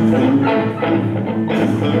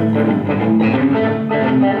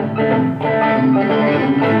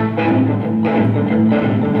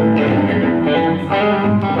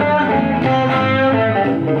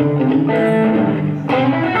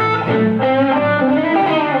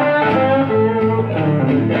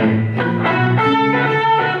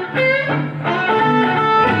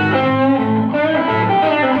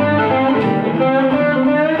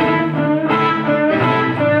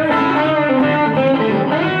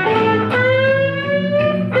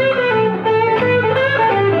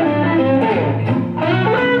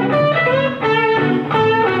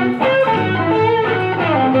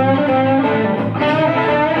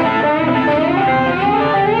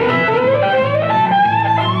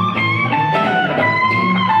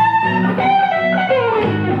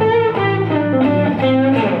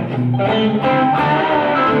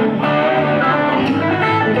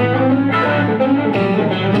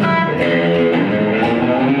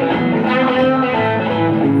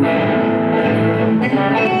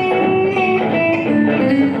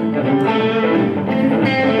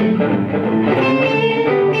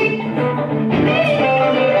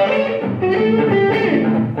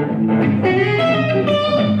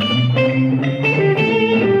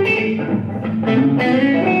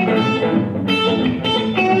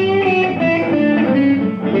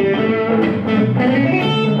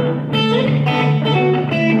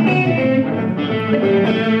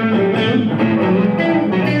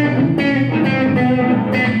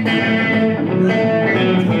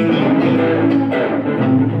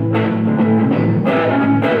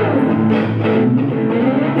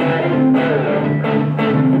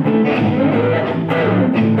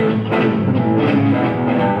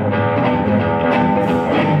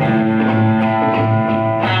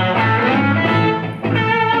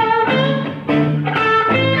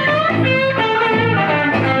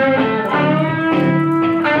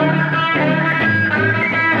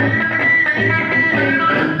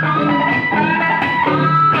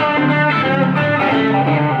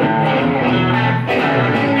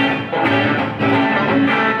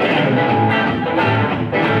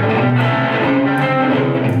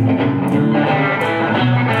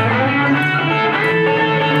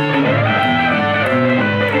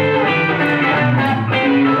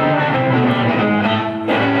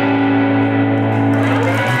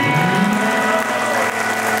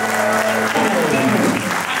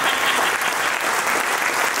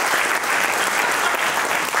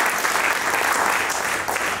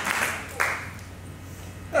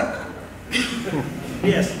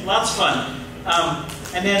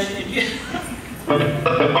And then, what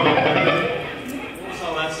was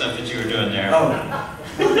all that stuff that you were doing there? Oh.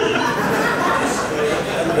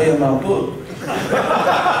 That'd be in my book.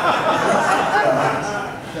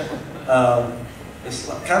 It's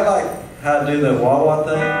kind of like how I do the wah-wah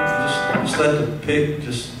thing. You just let the pick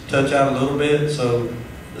just touch out a little bit, so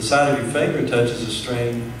the side of your finger touches the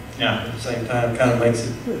string. Yeah. At the same time, kind of makes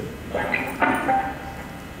it.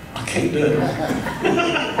 I can't do it.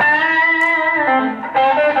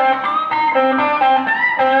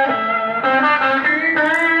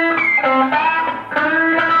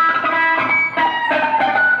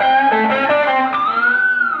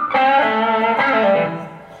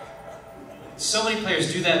 So many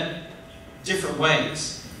players do that different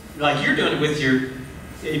ways. Like you're doing it with your,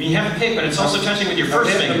 you have a pick, but it's also touching with your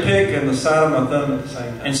first finger. The pick and the side of my thumb at the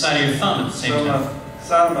same time. Inside of your thumb at the same time. My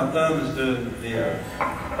side of my thumb is doing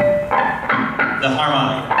the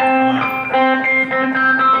harmonic.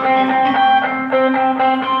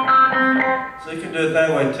 So you can do it that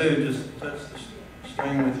way too. Just touch the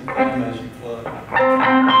string with your thumb as you plug.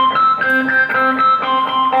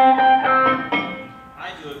 I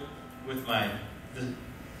do it with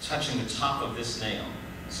touching the top of this nail.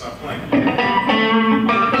 So I'm playing.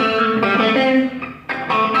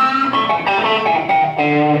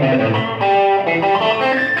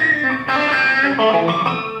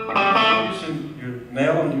 Using your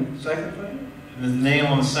nail on your second finger? The nail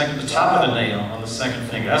on the second, the top of the nail on the second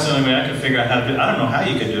finger. That's the only way I can figure out how to do it. I don't know how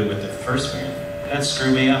you could do it with the first finger. That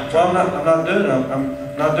screwed me up. Well, I'm not doing it.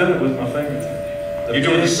 I'm not doing it with my finger. You're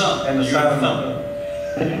doing the thumb. And the side of my thumb.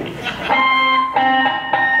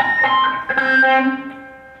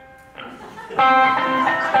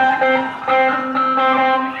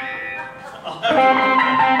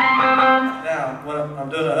 Now, when I'm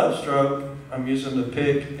doing an upstroke, I'm using the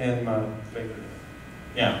pick and my finger.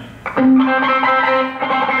 Yeah.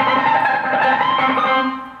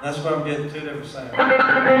 That's why I'm getting two different sounds.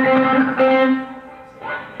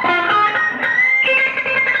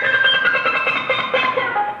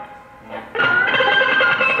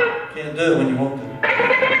 Can't do it when you want to.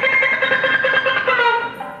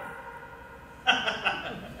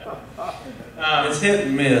 It's hit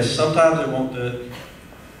and miss. Sometimes it won't do it.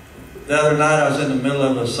 The other night I was in the middle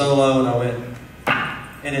of a solo and I went,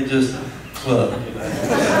 and it just clubbed.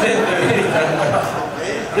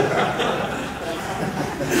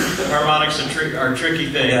 Harmonics are tricky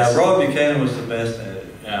things. Yeah, Roy Buchanan was the best at it.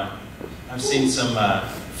 Yeah. I've seen some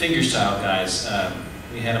fingerstyle guys.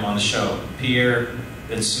 We had him on the show. Pierre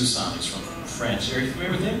Ben-Soussan, he's from France. Are you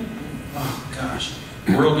familiar with him? Oh, gosh.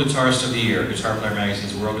 World Guitarist of the Year, Guitar Player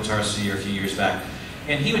Magazine's World Guitarist of the Year a few years back.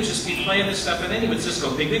 And he would just be playing this stuff, and then he would just go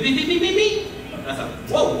beep, beep, beep, beep, beep, beep, beep. And I thought,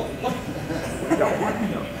 whoa, what?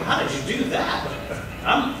 How did you do that?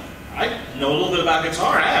 I know a little bit about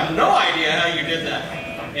guitar, and I have no idea how you did that.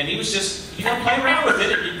 And he was just, you know, play around with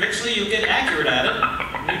it, and eventually you'll get accurate at it.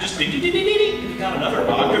 And you just beep, beep, beep, beep, beep. You got another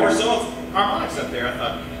octave or so of harmonics up there. I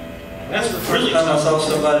thought, that's really First time I tough. saw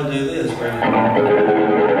somebody do this,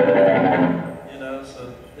 you know,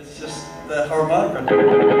 so it's just that harmonic right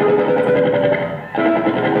there.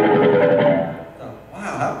 Oh,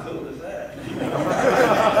 wow, how cool is that?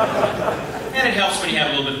 And it helps when you have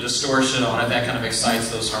a little bit of distortion on it. That kind of excites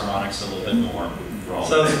those harmonics a little bit more.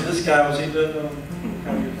 So this guy, was he doing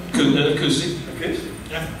Acoustic. acoustic?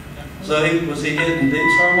 Yeah. So was he hitting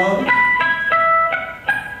Deep's harmonic?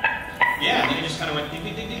 Yeah, and then he just kind of went ding,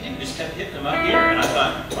 ding, ding, ding, ding, just kept hitting them up here. And I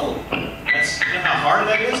thought, oh, that's, you know how hard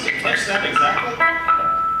that is to catch that exactly?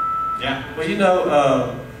 Yeah. Well, you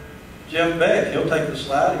know, Jeff Beck, he'll take the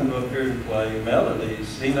slide and go up here and play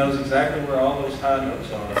melodies. He knows exactly where all those high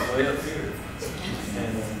notes are, way up here.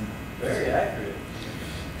 And very accurate.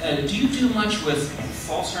 Do you do much with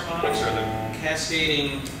false harmonics or the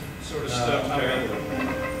cascading sort of stuff? Okay.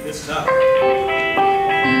 It's tough.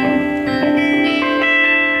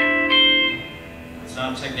 It's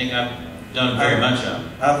not a technique I've done very much of.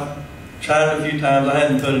 I've tried it a few times. I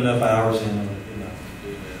hadn't put enough hours in on it, you know, to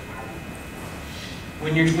do that.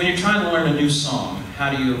 When you're trying to learn a new song, how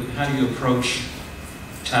do you approach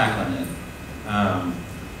tackling it?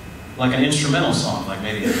 Like an instrumental song, like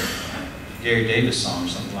maybe a Gary Davis song or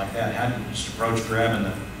something like that. How do you just approach grabbing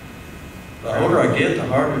the? The older I get, the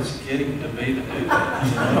harder it's getting to be to do that.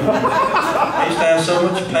 You know? I used to have so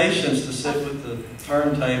much patience to sit with the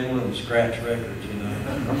turntable and scratch records, you know.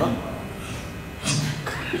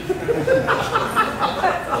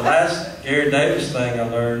 The last Gary Davis thing I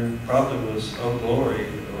learned probably was "Oh Glory,"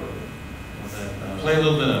 or that. Play a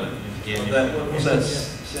little bit of it if you can. What was that?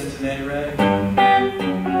 Cincinnati Rag.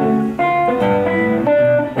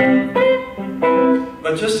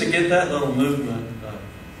 But just to get that little movement,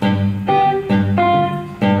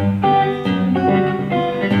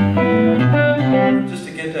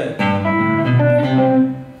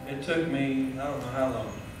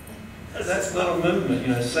 movement,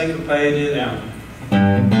 you know, syncopated. Yeah.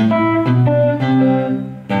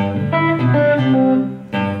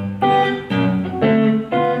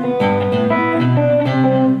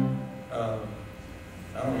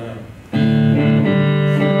 I don't know.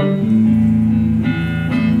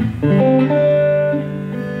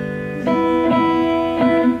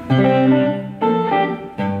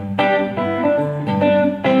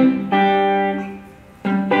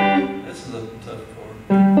 This is a tough chord.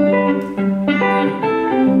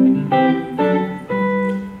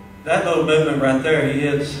 That little movement right there, he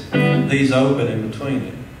hits these open in between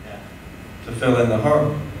it to fill in the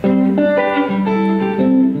harmony.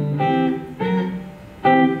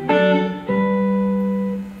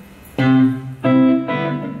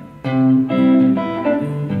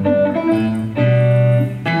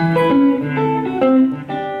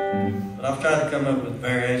 But I've tried to come up with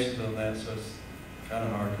variations on that, so it's kind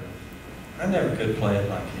of hard to. I never could play it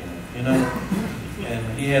like him, you know?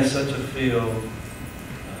 And he has such a feel.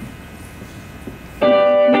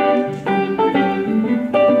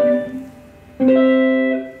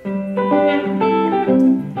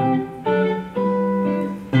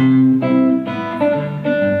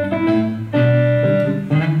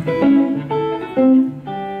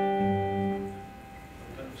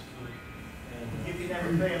 You can never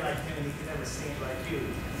play it like him, and he can never sing it like you.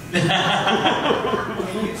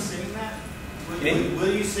 Can you sing that?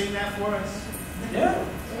 Will you sing that for us? Yeah.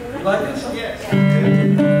 You like this song? Yes.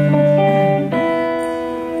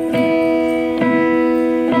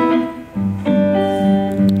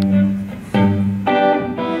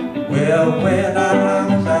 Well, when I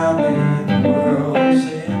was out in the world of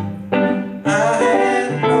sin, I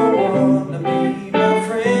had no one to be my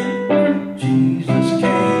friend. Jesus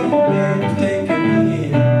came and was taking me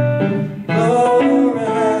in. Glory,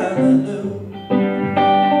 hallelujah.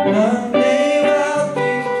 One day while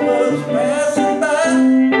Jesus was passing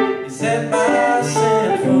by, he set my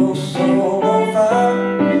sinful soul on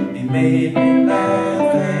fire. He made me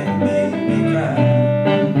laugh and made me cry.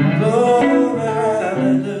 Glory,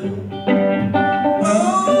 hallelujah. Oh,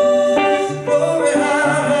 glory, how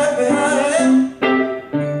happy I am.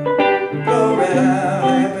 Glory, how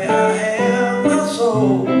happy I am. My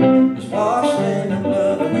soul is washed in the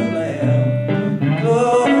blood of the Lamb.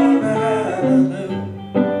 Glory, hallelujah.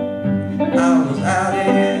 I was out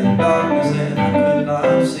in darkness and I could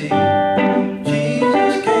not see.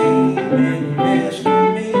 Jesus came and rescued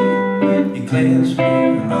me. He cleansed me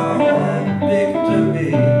from all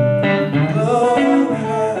victory. Glory,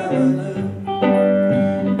 hallelujah.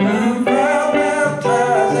 I'm proud,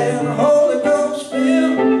 baptized, and the Holy Ghost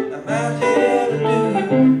filled. I'm out here to do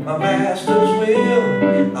my Master's will.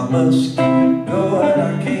 I must keep going, I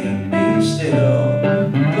can't be still.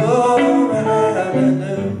 Glory,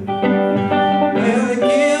 hallelujah. Well, he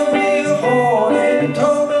gave me a horn and he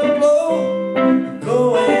told me to blow. Go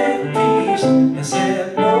in peace and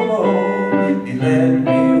said no more. He led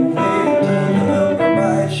me away to the upper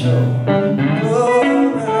right shore.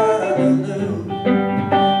 Glory, hallelujah.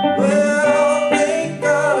 Well, thank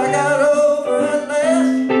God I got over at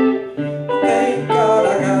last. Thank God I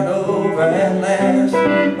got over at last.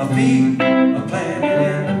 My feet are planted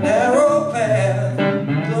in the narrow path.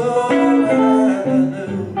 Glory,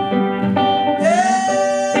 hallelujah.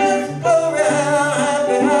 Yes, glory, how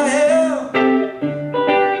happy I am.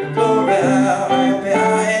 Glory, how happy I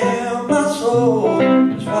am. My soul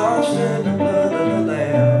is washed in the blood of the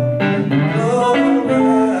Lamb. Glory,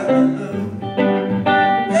 hallelujah.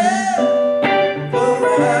 Yeah,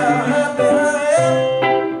 glory, how happy I am.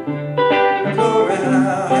 Glory,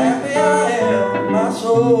 how happy I am. My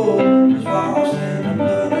soul is washed in the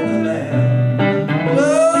blood of the Lamb.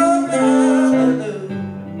 Glory, hallelujah.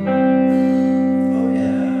 Oh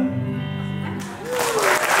yeah.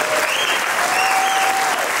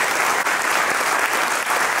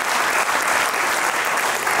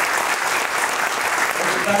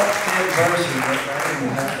 It's about 10 verses, but I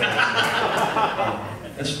didn't have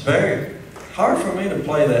that. It's very hard for me to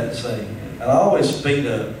play that and sing. And I always speed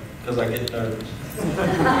up because I get nervous.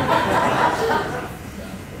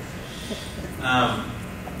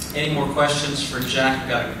 Any more questions for Jack? We've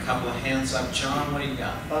got a couple of hands up. John, what do you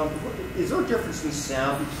got? Is there a difference in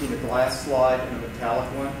sound between a glass slide and a metallic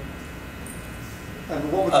one?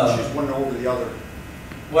 And what would you choose one over the other?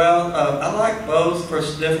 Well, I like both for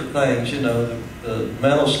different things. You know, the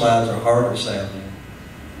metal slides are harder sounding.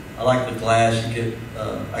 I like the glass.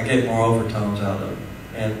 I get more overtones out of it,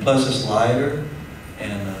 and plus it's lighter,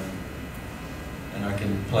 and I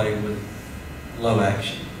can play with low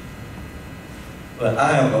action. But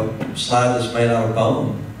I have a slide that's made out of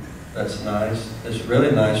bone. That's nice. It's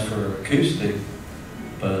really nice for acoustic,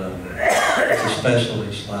 but it's a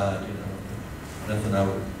specialty slide, you know, nothing I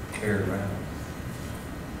would carry around.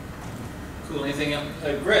 Cool. Anything else?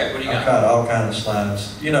 Greg, what do you I've got? got all kinds of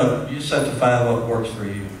slides. You know, you just have to find what works for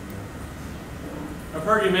you. I've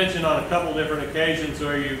heard you mention on a couple different occasions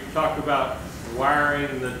where you talked about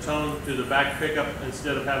wiring the tone to the back pickup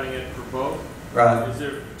instead of having it for both. Right. Is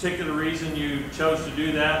there a particular reason you chose to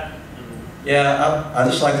do that? Yeah, I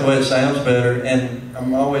just like the way it sounds better, and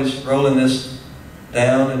I'm always rolling this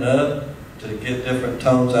down and up to get different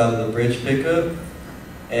tones out of the bridge pickup.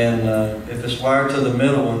 And if it's wired to the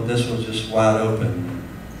middle one, this one's just wide open.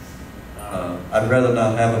 I'd rather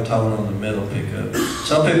not have a tone on the middle pickup.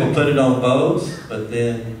 Some people put it on both, but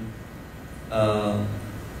then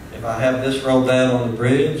if I have this rolled down on the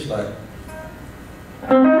bridge, like you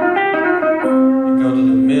go to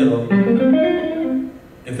the middle,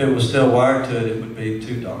 if it was still wired to it, it would be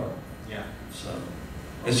too dark. Yeah. So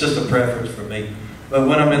it's just a preference for me. But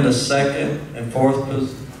when I'm in the second and fourth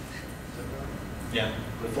position, Yeah.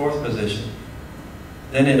 the fourth position,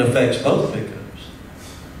 then it affects both pickups.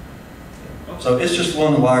 So it's just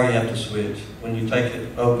one wire you have to switch. When you take it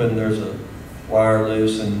open, there's a wire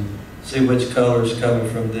loose, and see which color is coming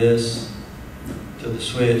from this to the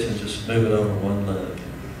switch, and just move it over one lug.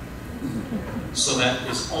 So that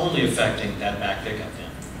is only affecting that back pickup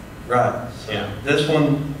then? Right. So Yeah. this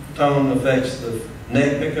one tone affects the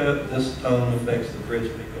neck pickup, this tone affects the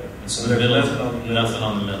bridge pickup. And so the middle, nothing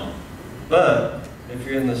on the middle. But if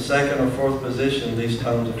you're in the second or fourth position, these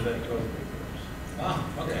tones affect both pickups. Wow,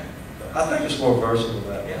 okay. I think it's more versatile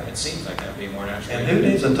that way. Yeah, it seems like that'd be more natural. And who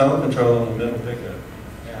needs a tone control on the middle pickup?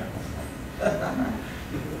 Yeah.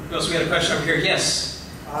 Who else? We had a question over here. Yes.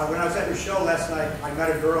 When I was at your show last night, I met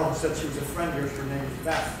a girl and said she was a friend of yours. Her name was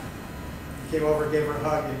Beth. You came over, gave her a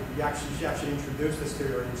hug, and she actually introduced us to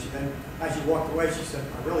her. And then, as you walked away, she said,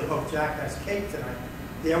 "I really hope Jack has cake tonight.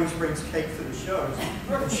 He always brings cake to the shows."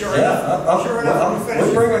 And sure enough, when we finished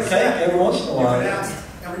we bring a the cake set, every once in a you while. announced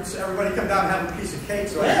everybody come down and have a piece of cake.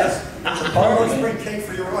 So I Yeah, guess it's a you party. always bring cake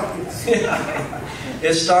for your audience.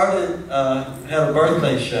 It started, had a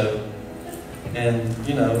birthday show, and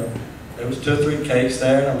you know, there was 2 or 3 cakes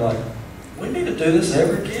there, and I'm like, we need to do this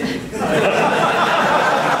every gig.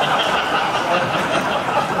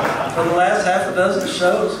 For the last half a dozen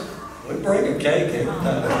shows, we bring a cake every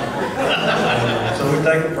time. So we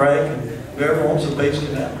take a break, and whoever wants a piece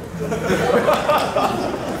can have it.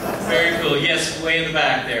 Very cool. Yes, way in the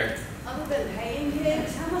back there. Other than paying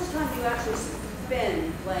gigs, how much time do you actually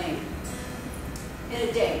spend playing in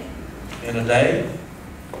a day? In a day?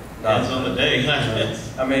 Depends on the day.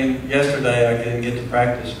 I mean, yesterday I didn't get to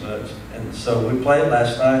practice much, and so we played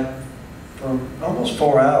last night for almost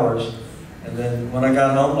 4 hours, and then when I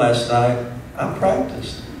got home last night, I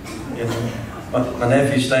practiced. You know, my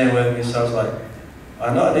nephew's staying with me, so I was like,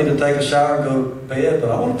 I know I need to take a shower and go to bed,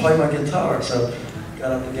 but I want to play my guitar, so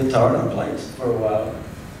got out the guitar and I played for a while,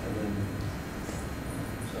 and then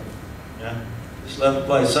Yeah. just love to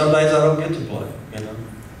play. Some days I don't get to play, you know,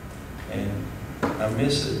 and I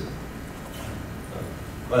miss it.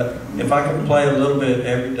 But if I can play a little bit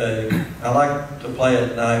every day, I like to play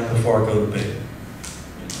at night before I go to bed.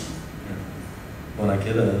 When I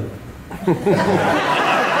get up.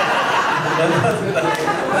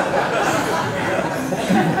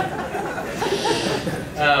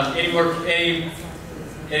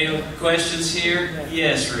 Any questions here?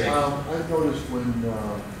 Yes, Rick. I noticed when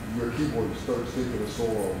your keyboard starts taking a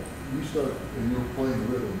solo, you start and you're playing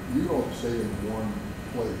rhythm, you don't stay in one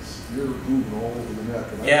place. You're moving all over the neck.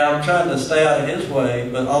 Yeah, I'm trying to stay out of his way,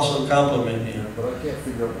 but also compliment him. But I can't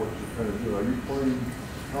figure out what you're trying to do. Are you playing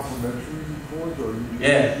complementary chords, or are you just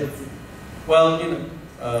Yeah. different? Well, you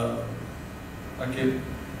know, like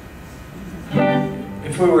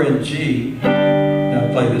if we were in G,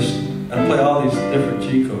 I'd play this. I'd play all these different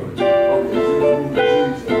G chords. Okay, so you're moving the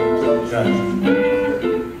G's Gotcha. Okay.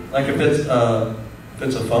 Like if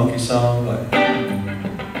it's a funky song, like.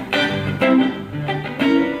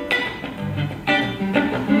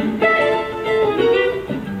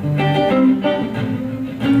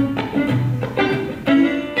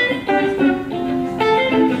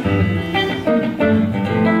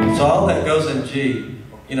 So all that goes in G,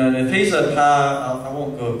 you know, and if he's up high, I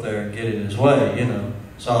won't go up there and get in his way, you know,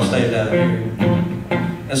 so I'll stay down here.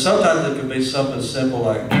 And sometimes it could be something simple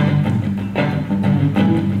like,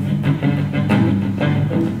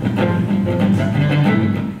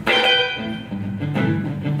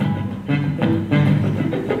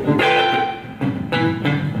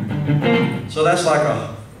 so that's like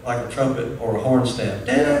a trumpet or a horn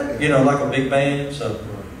stem, you know, like a big band, so.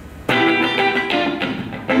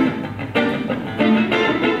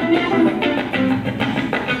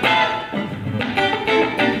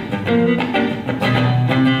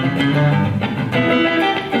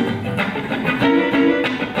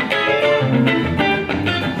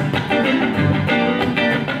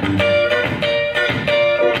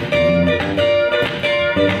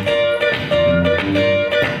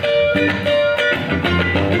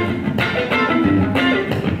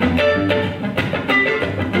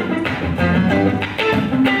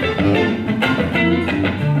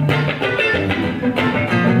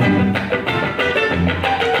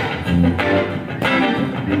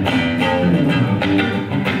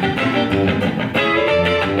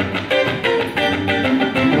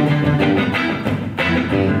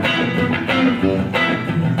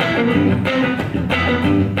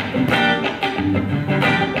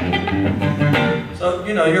 So,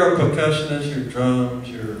 you know, you're a percussionist, your drums,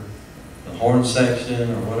 your the horn section,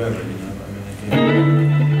 or whatever, you know. I mean,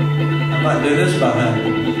 again, I might do this behind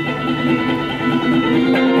you.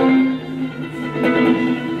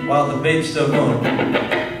 While the beat's still going.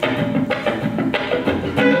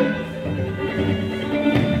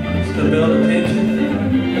 Still building tension.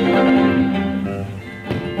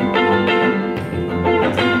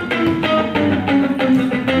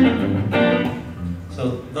 So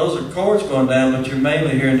those are chords going down, but you're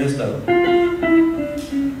mainly hearing this though.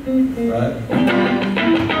 Right?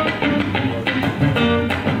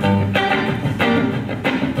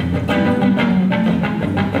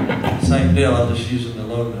 Same deal, I'm just using the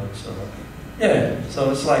low notes. So yeah, so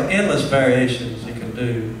it's like endless variations you can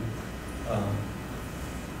do.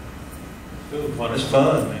 It's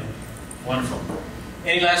fun, man. Wonderful.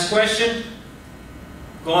 Any last question?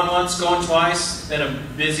 Going once, going twice. Been a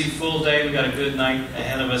busy, full day. We got a good night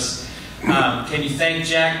ahead of us. Can you thank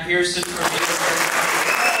Jack Pearson for being here?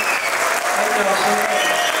 Thank y'all so much.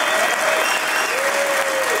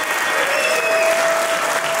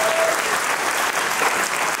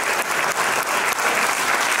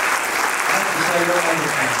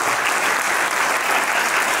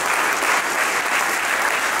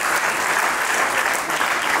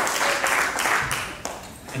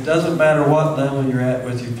 It doesn't matter what level you're at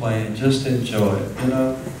with your playing, just enjoy it, you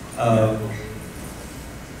know.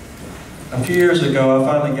 A few years ago, I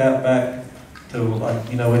finally got back to, like,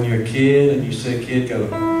 you know, when you're a kid and you see a kid go, you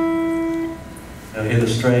know, hit a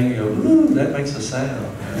string, you go, ooh, that makes a sound.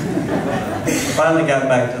 I finally got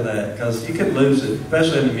back to that, because you can lose it,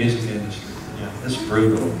 especially in the music industry. Yeah. It's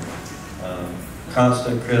brutal.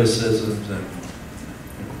 Constant criticisms and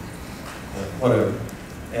whatever.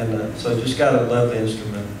 And so just got to love the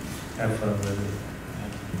instrument, have fun with it.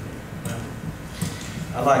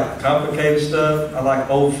 I like complicated stuff. I like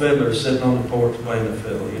old fiddlers sitting on the porch playing the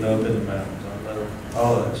fiddle, you know, up in the mountains. I love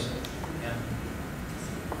all of that stuff. Yeah.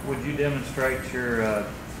 Would you demonstrate your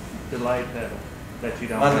delay pedal that you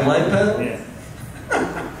don't My have? delay pedal? Yeah.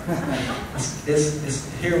 It's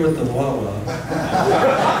here with the wah-wah.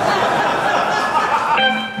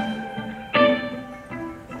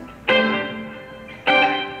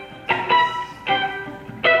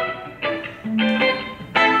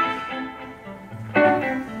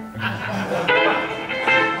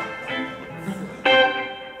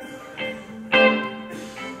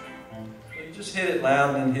 Hit it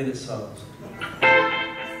loud and then hit it soft.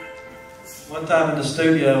 One time in the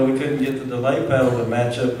studio, we couldn't get the delay pedal to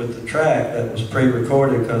match up with the track that was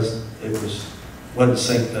pre-recorded because it wasn't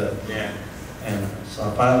synced up. Yeah. And so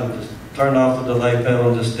I finally just turned off the delay pedal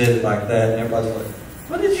and just did it like that, and everybody's like,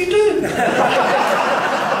 "What did you do?"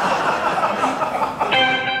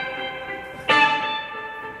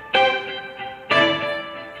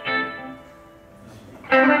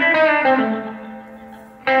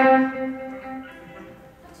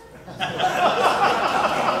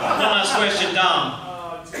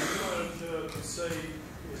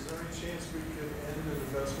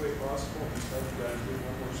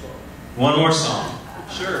 One more song.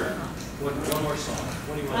 Sure. One more song.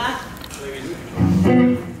 What do you want?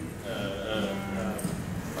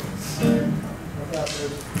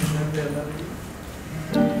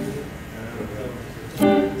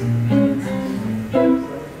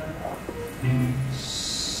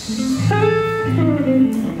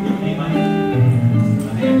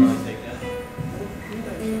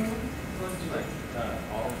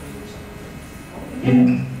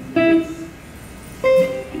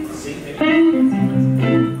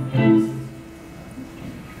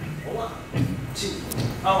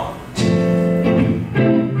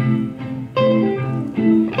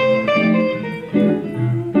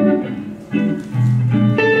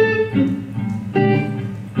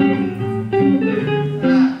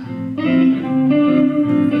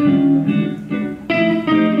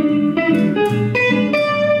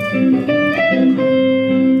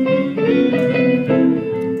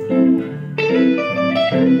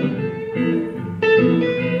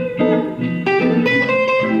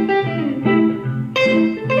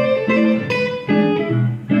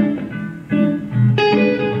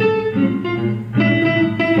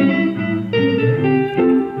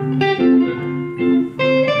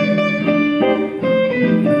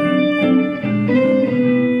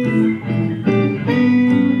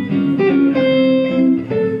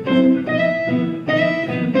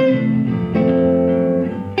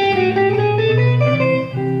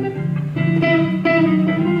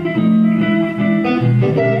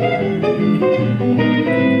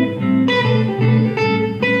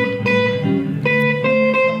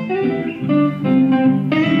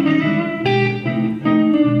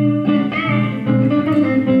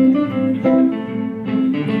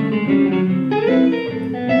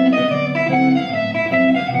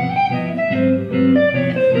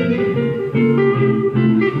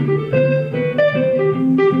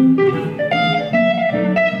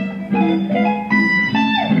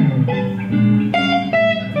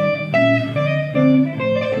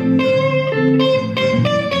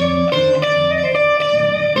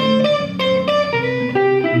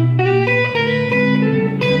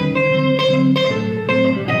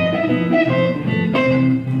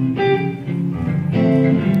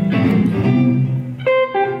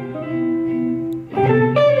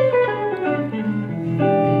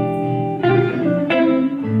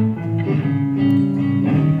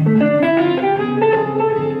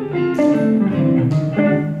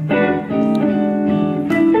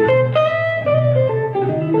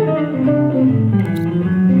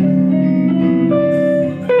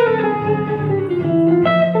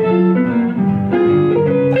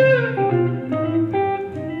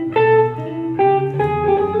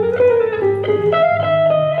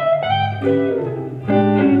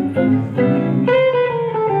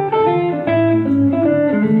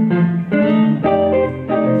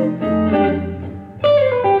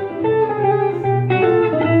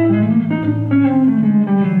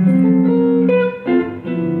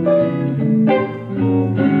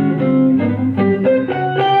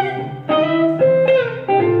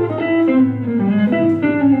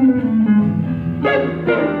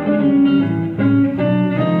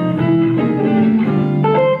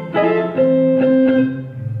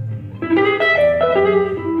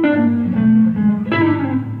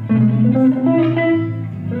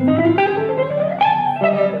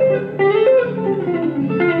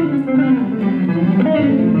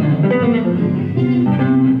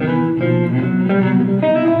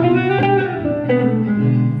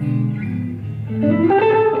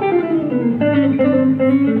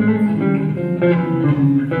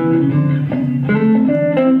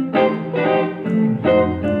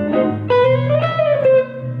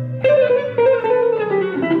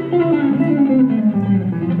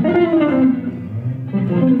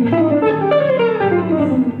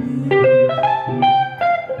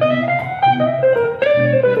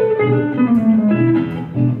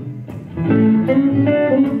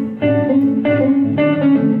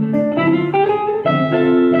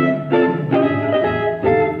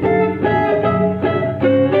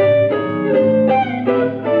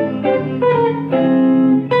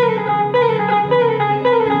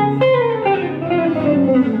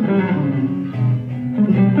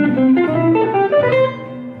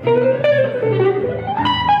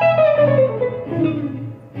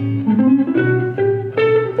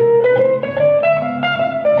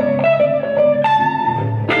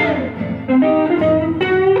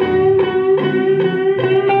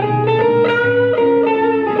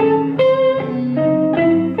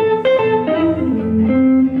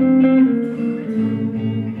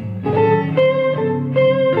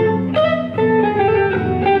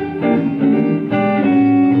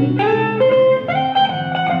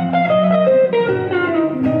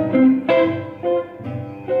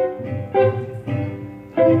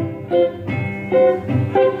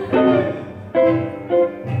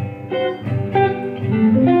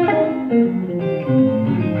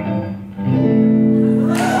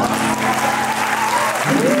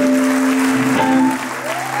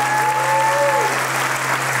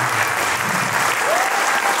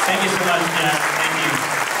 much, Jack.